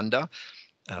is Uganda.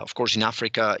 Of course, in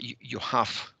Africa, you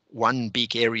have one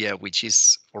big area which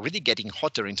is already getting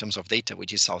hotter in terms of data,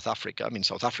 which is South Africa. I mean,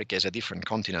 South Africa is a different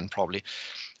continent probably,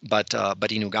 but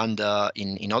in Uganda,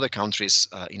 in other countries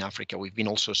in Africa, we've been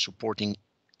also supporting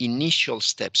initial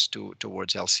steps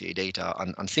towards LCA data,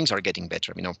 and things are getting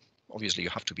better. Obviously you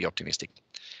have to be optimistic.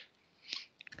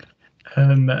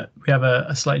 We have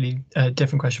a slightly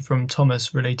different question from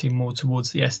Thomas relating more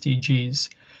towards the SDGs,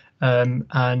 and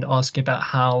asking about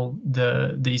how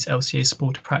these LCA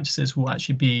supported practices will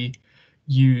actually be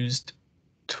used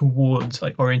towards,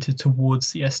 oriented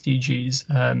towards the SDGs,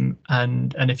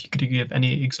 and if you could give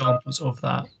any examples of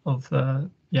that,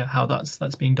 how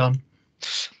that's being done.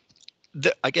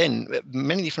 Again,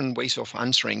 many different ways of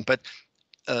answering, but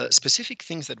specific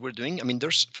things that we're doing. I mean,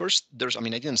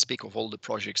 I didn't speak of all the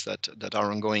projects that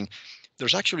are ongoing.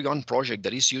 There's actually one project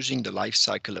that is using the life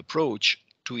cycle approach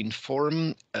to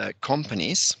inform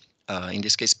companies, in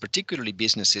this case, particularly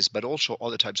businesses, but also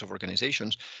other types of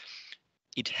organizations.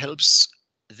 It helps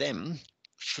them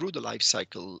through the life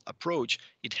cycle approach.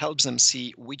 It helps them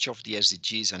see which of the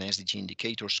SDGs and SDG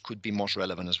indicators could be most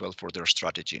relevant as well for their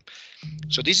strategy.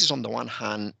 So this is on the one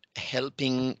hand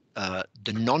helping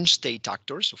the non-state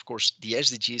actors. Of course, the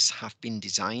SDGs have been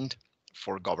designed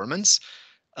for governments,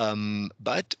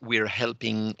 but we're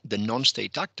helping the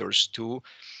non-state actors to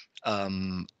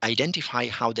identify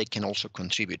how they can also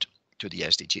contribute to the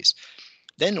SDGs.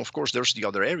 Then, of course, there's the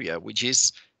other area, which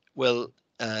is,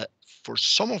 for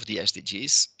some of the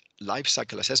SDGs, life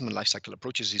cycle assessment, life cycle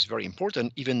approaches is very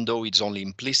important, even though it's only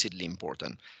implicitly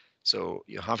important. So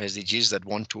you have SDGs that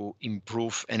want to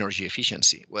improve energy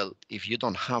efficiency. Well, if you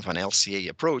don't have an LCA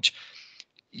approach,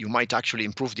 you might actually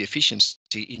improve the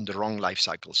efficiency in the wrong life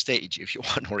cycle stage, if you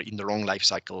want, or in the wrong life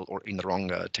cycle, or in the wrong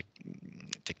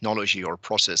technology or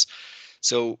process.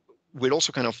 So we're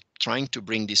also kind of trying to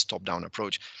bring this top-down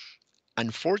approach.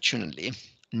 Unfortunately,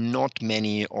 not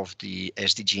many of the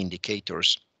SDG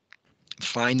indicators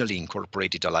finally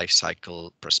incorporated a life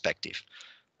cycle perspective.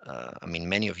 I mean,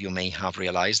 many of you may have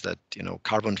realized that,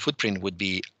 carbon footprint would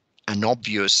be an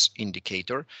obvious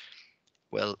indicator.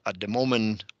 Well, at the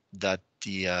moment that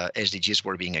the SDGs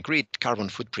were being agreed, carbon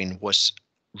footprint was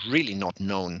really not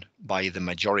known by the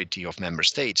majority of member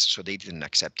states, so they didn't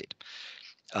accept it.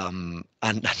 And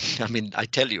I mean, I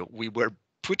tell you, we were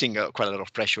putting quite a lot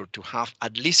of pressure to have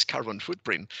at least carbon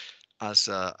footprint as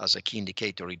a key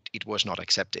indicator. It was not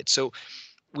accepted. So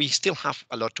we still have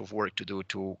a lot of work to do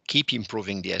to keep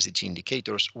improving the SDG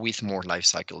indicators with more life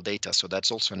cycle data. So that's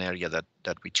also an area that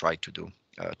we try to do,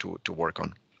 to work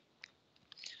on.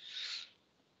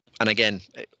 And again,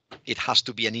 it has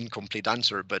to be an incomplete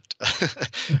answer, but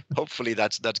hopefully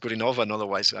that's good enough. And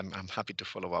otherwise, I'm happy to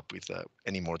follow up with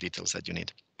any more details that you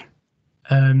need.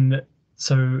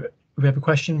 So we have a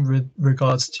question with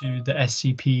regards to the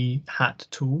SCP HAT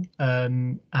tool,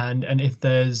 and if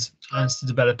there's plans to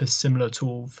develop a similar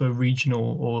tool for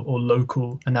regional or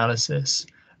local analysis,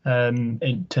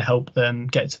 to help them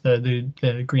get to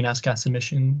the greenhouse gas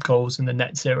emission goals and the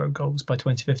net zero goals by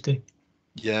 2050.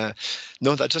 Yeah,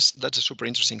 no, that's a super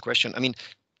interesting question. I mean,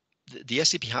 the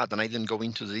SCP HAT, and I didn't go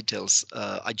into the details,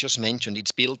 I just mentioned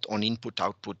it's built on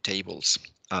input-output tables.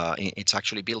 It's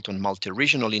actually built on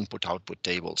multi-regional input-output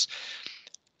tables.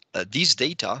 These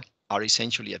data are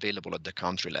essentially available at the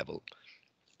country level.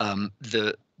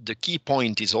 The key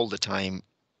point is all the time,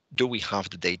 do we have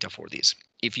the data for this?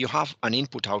 If you have an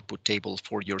input-output table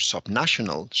for your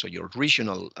subnational, so your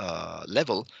regional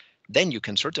level, then you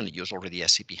can certainly use already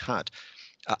SCP HAT.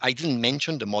 I didn't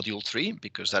mention the module 3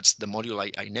 because that's the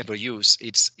module I never use.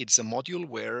 It's a module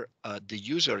where the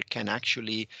user can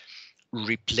actually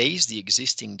replace the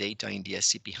existing data in the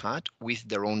SCP HAT with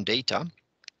their own data.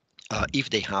 If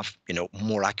they have,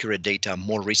 more accurate data,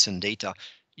 more recent data,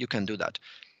 you can do that.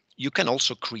 You can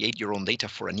also create your own data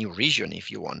for a new region if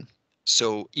you want.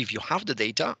 So if you have the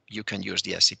data, you can use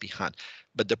the SCP HAT.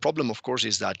 But the problem, of course,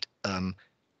 is that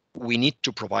we need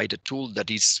to provide a tool that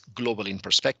is global in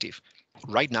perspective.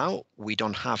 Right now, we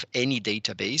don't have any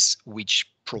database which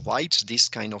provides this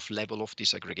kind of level of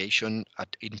disaggregation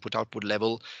at input-output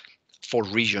level for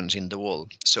regions in the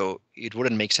world. So it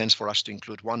wouldn't make sense for us to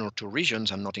include one or two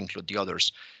regions and not include the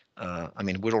others. I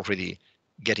mean, we're already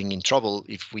getting in trouble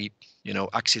if we,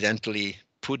 accidentally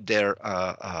put there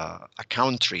a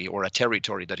country or a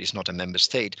territory that is not a member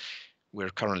state. We're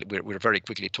very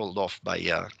quickly told off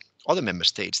by other member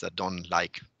states that don't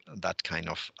like that kind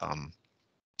of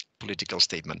political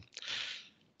statement.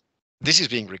 This is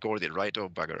being recorded, right? Oh,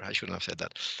 bugger, I shouldn't have said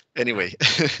that. Anyway.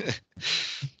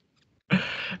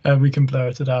 We can blur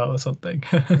it out or something.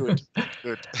 Good.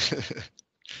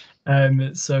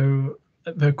 So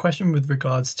the question with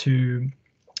regards to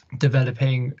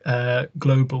developing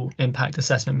global impact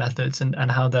assessment methods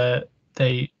and how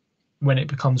they when it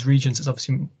becomes regions, it's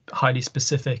obviously highly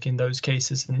specific in those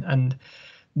cases, and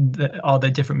are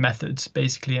there different methods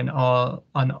basically,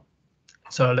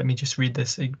 so let me just read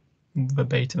this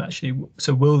verbatim actually.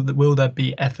 So will there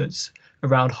be efforts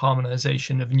around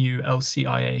harmonization of new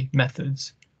LCIA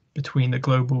methods between the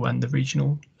global and the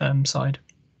regional side?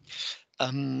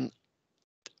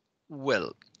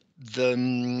 Well,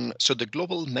 so the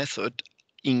global method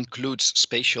includes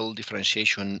spatial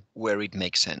differentiation where it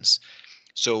makes sense.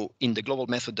 So in the global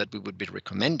method that we would be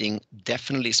recommending,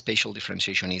 definitely spatial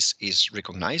differentiation is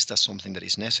recognized as something that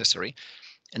is necessary.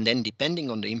 And then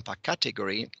depending on the impact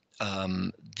category,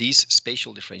 this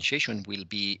spatial differentiation will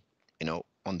be,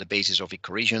 on the basis of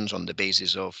ecoregions, on the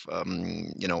basis of,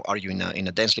 are you in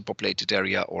a densely populated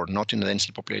area or not in a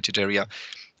densely populated area?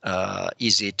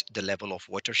 Is it the level of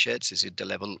watersheds? Is it the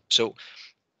level? So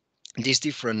these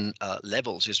different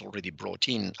levels is already brought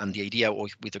in, and the idea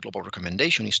with the global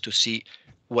recommendation is to see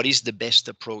what is the best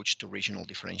approach to regional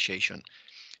differentiation.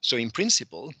 So in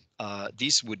principle,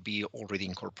 this would be already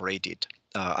incorporated,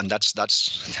 and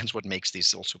that's what makes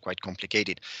this also quite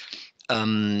complicated.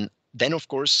 Then, of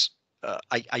course,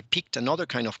 I picked another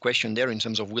kind of question there in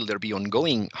terms of will there be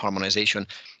ongoing harmonization?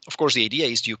 Of course, the idea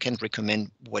is you can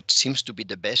recommend what seems to be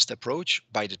the best approach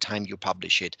by the time you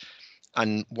publish it.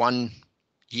 And 1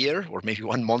 year or maybe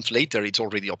 1 month later, it's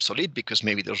already obsolete because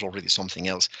maybe there's already something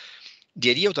else. The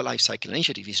idea of the life cycle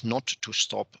initiative is not to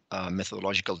stop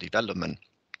methodological development.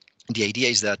 The idea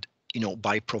is that,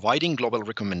 by providing global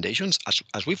recommendations,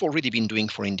 as we've already been doing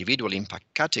for individual impact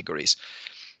categories,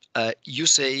 you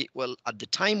say, well, at the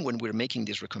time when we're making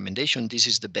this recommendation, this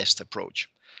is the best approach.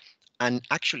 And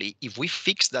actually, if we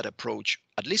fix that approach,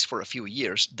 at least for a few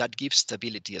years, that gives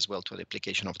stability as well to the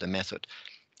application of the method.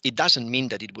 It doesn't mean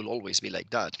that it will always be like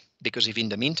that, because if in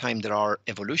the meantime there are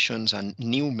evolutions and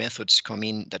new methods come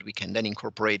in that we can then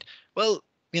incorporate, well,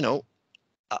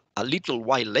 a little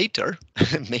while later,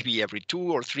 maybe every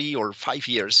 2 or 3 or 5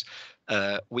 years,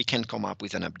 we can come up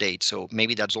with an update. So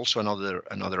maybe that's also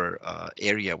another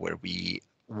area where we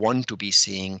want to be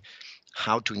seeing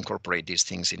how to incorporate these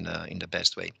things in the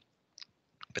best way.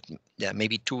 But yeah,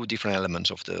 maybe 2 different elements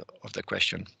of the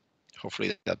question.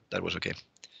 Hopefully that was okay.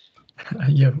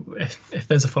 Yeah, if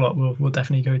there's a follow-up, we'll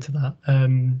definitely go to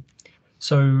that.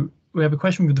 So we have a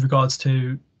question with regards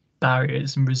to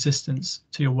barriers and resistance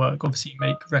to your work. Obviously, you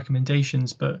make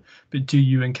recommendations, but do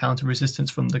you encounter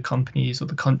resistance from the companies or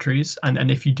the countries?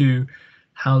 And if you do,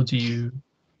 how do you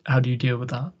deal with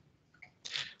that?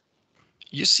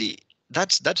 You see,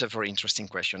 that's a very interesting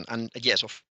question. And yes,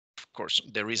 of course,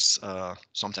 there is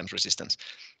sometimes resistance.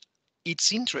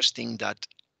 It's interesting that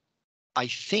I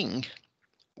think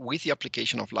with the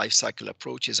application of life cycle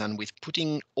approaches and with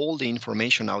putting all the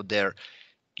information out there,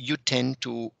 you tend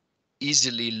to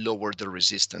easily lower the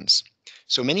resistance.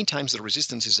 So many times the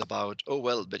resistance is about, oh,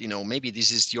 well, but maybe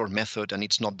this is your method and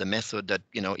it's not the method that,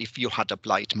 if you had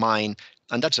applied mine,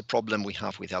 and that's a problem we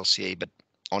have with LCA, but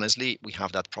honestly, we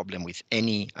have that problem with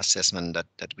any assessment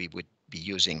that we would be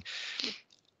using.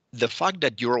 The fact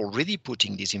that you're already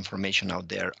putting this information out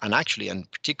there, and actually,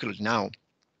 and particularly now,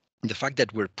 the fact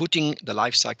that we're putting the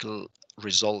life cycle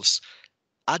results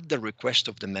at the request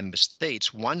of the member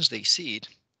states, once they see it,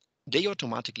 they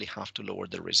automatically have to lower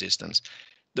the resistance.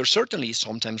 There's certainly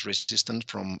sometimes resistance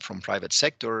from private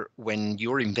sector when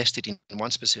you're invested in one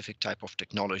specific type of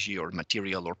technology or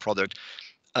material or product.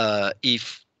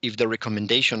 If the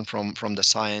recommendation from the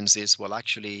science is, well,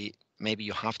 actually, maybe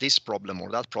you have this problem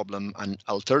or that problem, and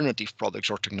alternative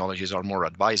products or technologies are more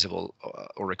advisable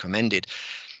or recommended,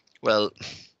 well,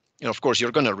 of course,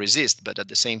 you're going to resist, but at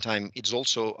the same time, it's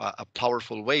also a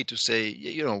powerful way to say,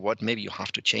 you know what, maybe you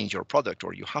have to change your product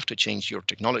or you have to change your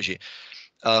technology.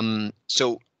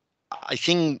 So I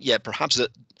think, yeah, perhaps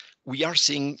that we are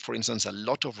seeing, for instance, a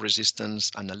lot of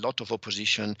resistance and a lot of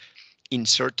opposition in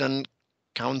certain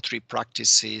country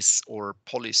practices or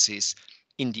policies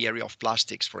in the area of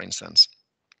plastics, for instance.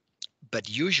 But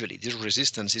usually this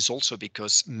resistance is also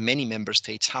because many member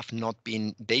states have not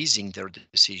been basing their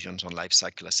decisions on life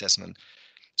cycle assessment.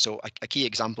 So a key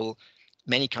example,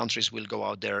 many countries will go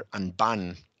out there and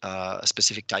ban a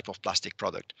specific type of plastic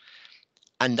product.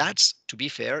 And that's, to be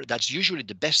fair, that's usually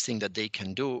the best thing that they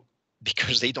can do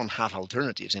because they don't have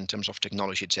alternatives in terms of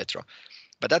technology, etc.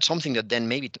 But that's something that then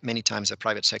maybe many times the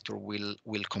private sector will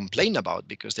complain about,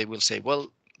 because they will say,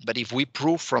 well, but if we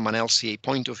prove from an LCA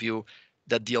point of view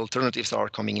that the alternatives that are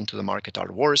coming into the market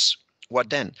are worse,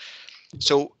 what then?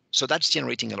 So that's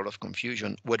generating a lot of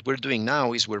confusion. What we're doing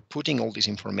now is we're putting all this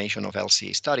information of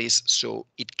LCA studies so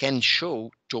it can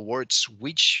show towards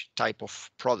which type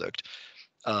of product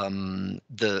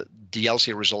the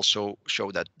LCA results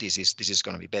show that this is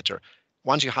going to be better.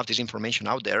 Once you have this information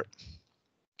out there,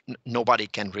 nobody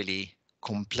can really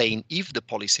complain if the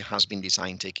policy has been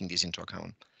designed taking this into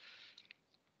account.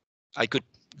 I could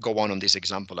go on this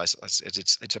example as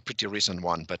it's a pretty recent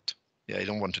one, but yeah, I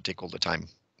don't want to take all the time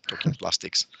talking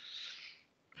plastics.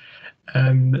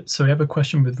 So we have a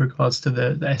question with regards to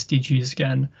the SDGs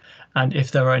again, and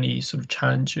if there are any sort of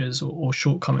challenges or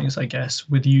shortcomings, I guess,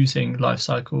 with using life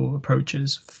cycle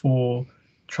approaches for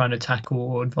trying to tackle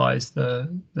or advise the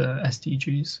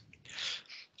SDGs.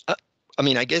 I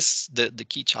mean, I guess the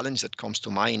key challenge that comes to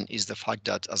mind is the fact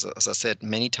that, as I said,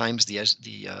 many times the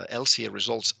LCA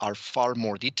results are far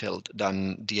more detailed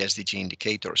than the SDG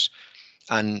indicators.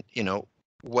 And, you know,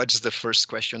 what's the first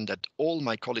question that all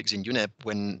my colleagues in UNEP,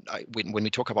 when we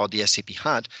talk about the SCP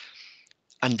had,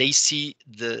 and they see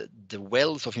the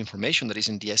wealth of information that is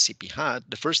in the SCP had,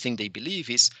 the first thing they believe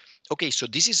is, okay, so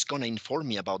this is going to inform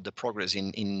me about the progress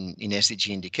in SDG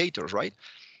indicators, right?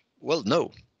 Well,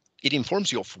 no. It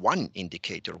informs you of one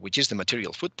indicator, which is the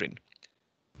material footprint,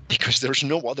 because there's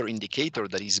no other indicator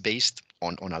that is based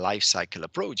on a life cycle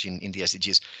approach in the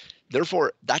SDGs.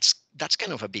 Therefore, that's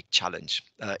kind of a big challenge.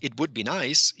 It would be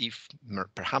nice if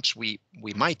perhaps we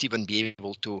might even be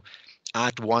able to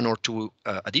add one or two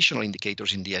additional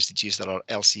indicators in the SDGs that are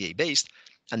LCA based,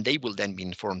 and they will then be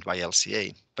informed by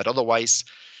LCA. But otherwise,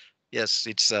 yes,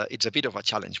 it's a bit of a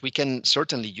challenge. We can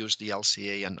certainly use the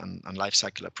LCA and life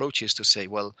cycle approaches to say,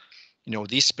 well, you know,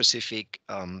 this specific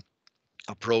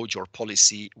approach or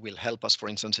policy will help us, for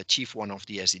instance, achieve one of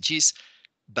the SDGs,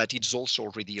 but it's also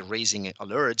already raising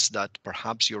alerts that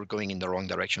perhaps you're going in the wrong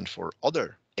direction for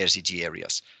other SDG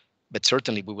areas. But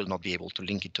certainly we will not be able to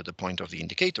link it to the point of the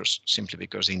indicators, simply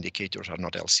because the indicators are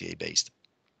not LCA based.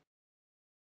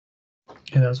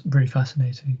 Yeah, that's very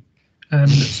fascinating.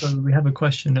 So we have a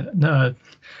question.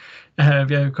 We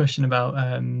have a question about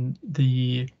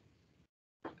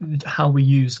how we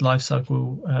use life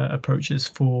cycle approaches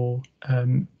for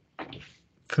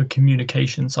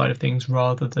communication side of things,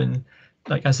 rather than,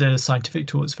 like, as a scientific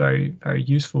tool, it's very, very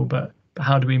useful, but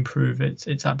how do we improve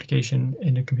its application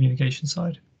in the communication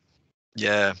side?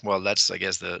 Yeah, well, that's, I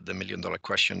guess, the $1 million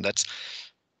question. That's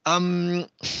how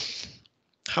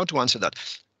to answer that.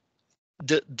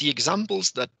 The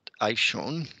examples that I've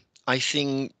shown, I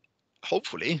think,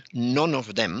 hopefully, none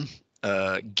of them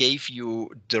gave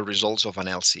you the results of an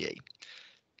LCA.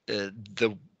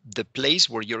 The place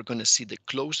where you're going to see the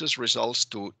closest results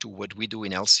to what we do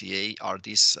in LCA are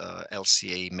these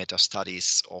LCA meta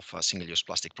studies of single-use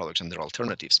plastic products and their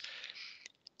alternatives.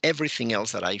 Everything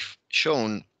else that I've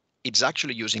shown, it's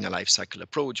actually using a life cycle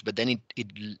approach, but then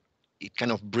it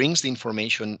kind of brings the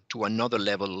information to another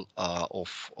level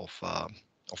of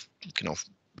kind of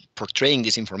portraying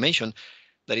this information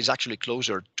that is actually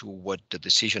closer to what the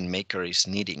decision maker is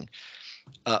needing.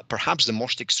 Perhaps the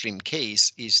most extreme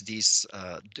case is this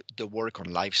the work on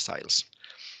lifestyles,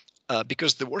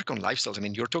 because the work on lifestyles, I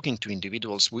mean, you're talking to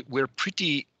individuals. We're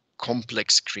pretty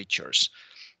complex creatures.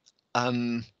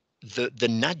 The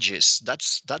nudges,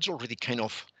 that's already kind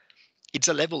of, it's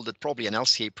a level that probably an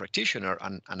LCA practitioner,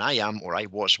 and I am, or I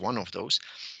was one of those,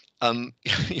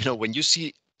 you know, when you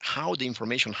see how the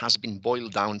information has been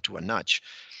boiled down to a nudge,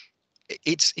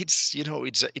 it's you know,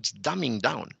 it's dumbing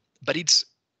down, but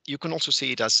you can also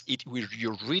see it as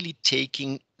you're really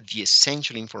taking the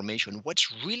essential information.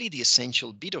 What's really the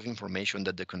essential bit of information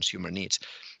that the consumer needs,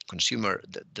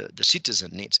 the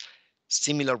citizen needs.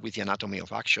 Similar with the anatomy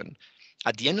of action.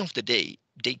 At the end of the day,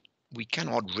 we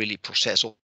cannot really process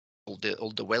all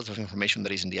the wealth of information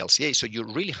that is in the LCA. So you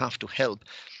really have to help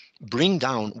bring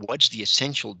down what's the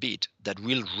essential bit that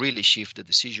will really shift the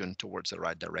decision towards the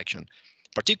right direction,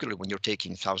 particularly when you're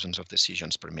taking thousands of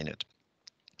decisions per minute.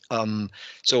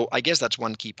 So I guess that's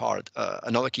one key part.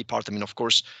 Another key part, I mean, of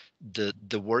course,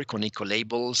 the work on eco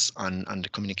labels and the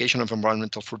communication of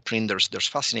environmental footprint. There's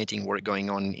fascinating work going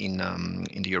on in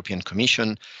the European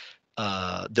Commission.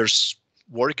 There's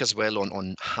work as well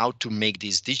on how to make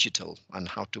this digital and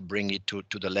how to bring it to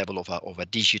the level of a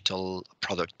digital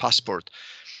product passport.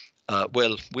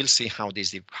 Well, we'll see how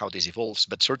this evolves,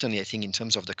 but certainly I think in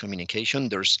terms of the communication,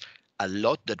 there's a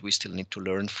lot that we still need to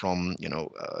learn from,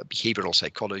 behavioral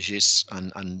psychologists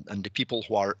and the people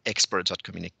who are experts at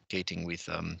communicating with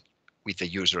the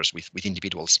users, with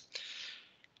individuals.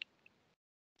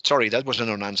 Sorry, that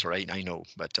wasn't an answer, I know,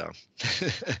 but.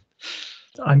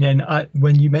 I mean,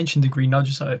 when you mentioned the green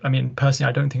nudges, I mean, personally,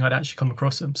 I don't think I'd actually come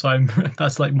across them. So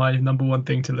that's like my number one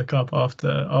thing to look up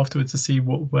afterwards to see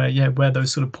where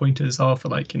those sort of pointers are for,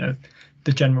 like,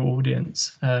 the general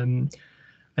audience.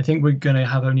 I think we're going to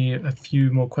have only a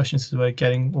few more questions as we're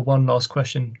getting, or one last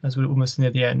question as we're almost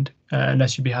near the end,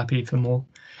 unless you'd be happy for more.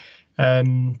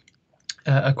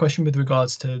 A question with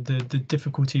regards to the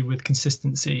difficulty with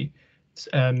consistency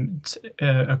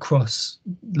across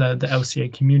the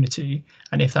LCA community,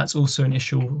 and if that's also an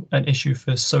issue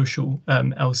for social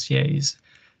LCAs,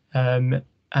 and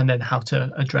then how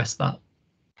to address that.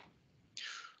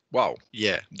 Wow,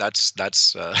 yeah, that's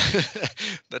that's a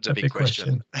big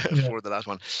question. Yeah. For the last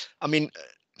one. I mean,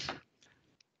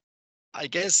 I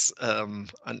guess,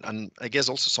 and I guess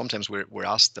also sometimes we're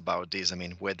asked about this. I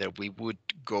mean, whether we would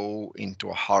go into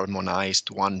a harmonized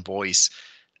one voice.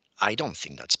 I don't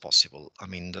think that's possible. I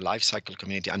mean, the life cycle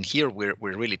community, and here we're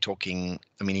really talking.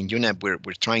 I mean, in UNEP, we're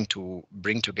trying to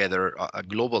bring together a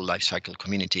global life cycle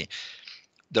community.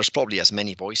 There's probably as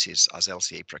many voices as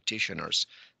LCA practitioners.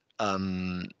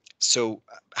 So,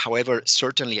 however,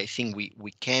 certainly I think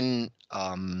we can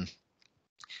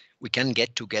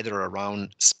get together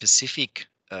around specific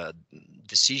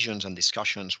decisions and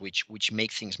discussions which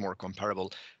make things more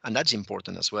comparable, and that's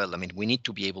important as well. I mean, we need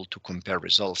to be able to compare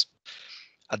results.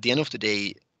 At the end of the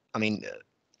day, I mean,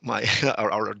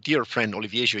 our dear friend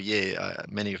Olivier Joyer,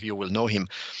 many of you will know him.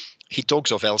 He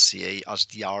talks of LCA as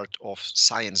the art of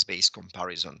science-based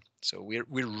comparison. So we're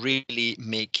really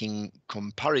making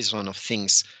comparison of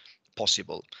things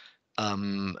possible.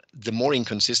 The more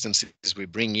inconsistencies we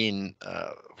bring in,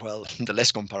 well, the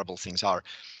less comparable things are.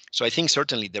 So I think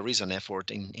certainly there is an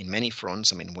effort in many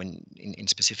fronts. I mean, when in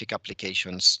specific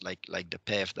applications like the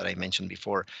PEF that I mentioned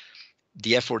before,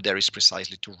 the effort there is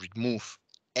precisely to remove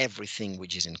everything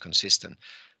which is inconsistent.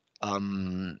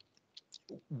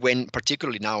 When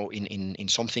particularly now in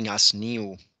something as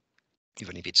new,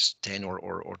 even if it's 10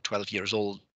 or 12 years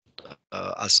old,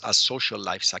 as social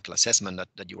life cycle assessment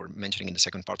that you were mentioning in the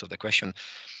second part of the question,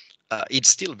 it's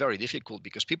still very difficult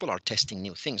because people are testing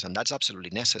new things, and that's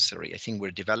absolutely necessary. I think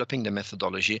we're developing the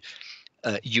methodology.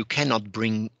 You cannot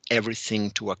bring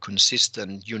everything to a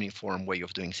consistent, uniform way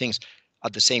of doing things.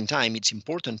 At the same time, it's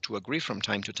important to agree from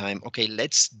time to time, okay,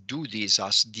 let's do this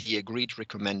as the agreed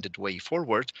recommended way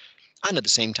forward. And at the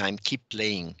same time, keep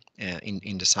playing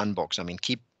in the sandbox. I mean,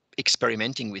 keep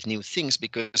experimenting with new things,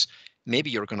 because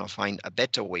maybe you're going to find a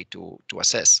better way to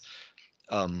assess.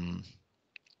 Again,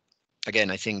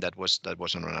 I think that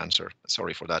wasn't an answer.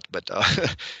 Sorry for that, but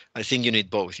I think you need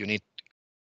both. You need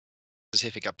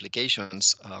specific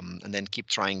applications, and then keep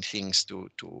trying things to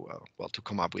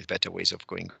come up with better ways of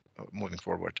moving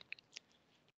forward.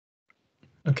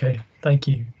 Okay, thank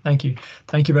you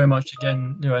very much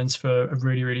again, Llorenç, for a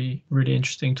really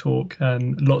interesting talk,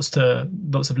 and lots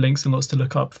of links and lots to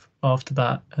look up after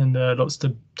that, and lots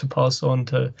to pass on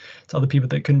to other people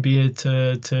that couldn't be here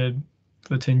to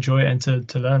enjoy it and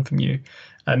to learn from you.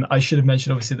 I should have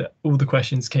mentioned obviously that all the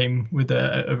questions came with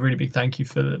a really big thank you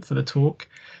for the talk.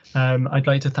 I'd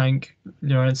like to thank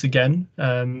Llorenç again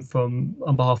on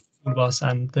behalf of all of us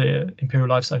and the Imperial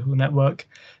Lifecycle Network.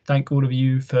 Thank all of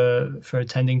you for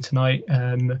attending tonight.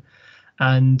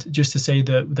 And just to say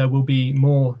that there will be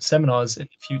more seminars in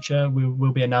the future.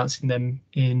 We'll be announcing them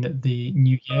in the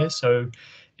new year. So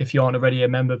if you aren't already a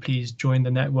member, please join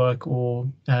the network or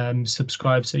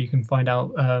subscribe so you can find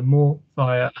out more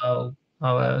via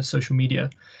our social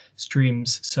media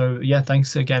streams. So yeah,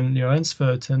 thanks again, Llorenç,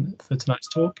 for tonight's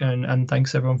talk, and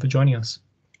thanks everyone for joining us.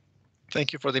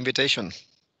 Thank you for the invitation.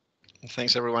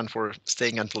 Thanks everyone for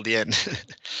staying until the end.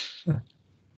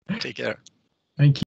 Take care. Thank you.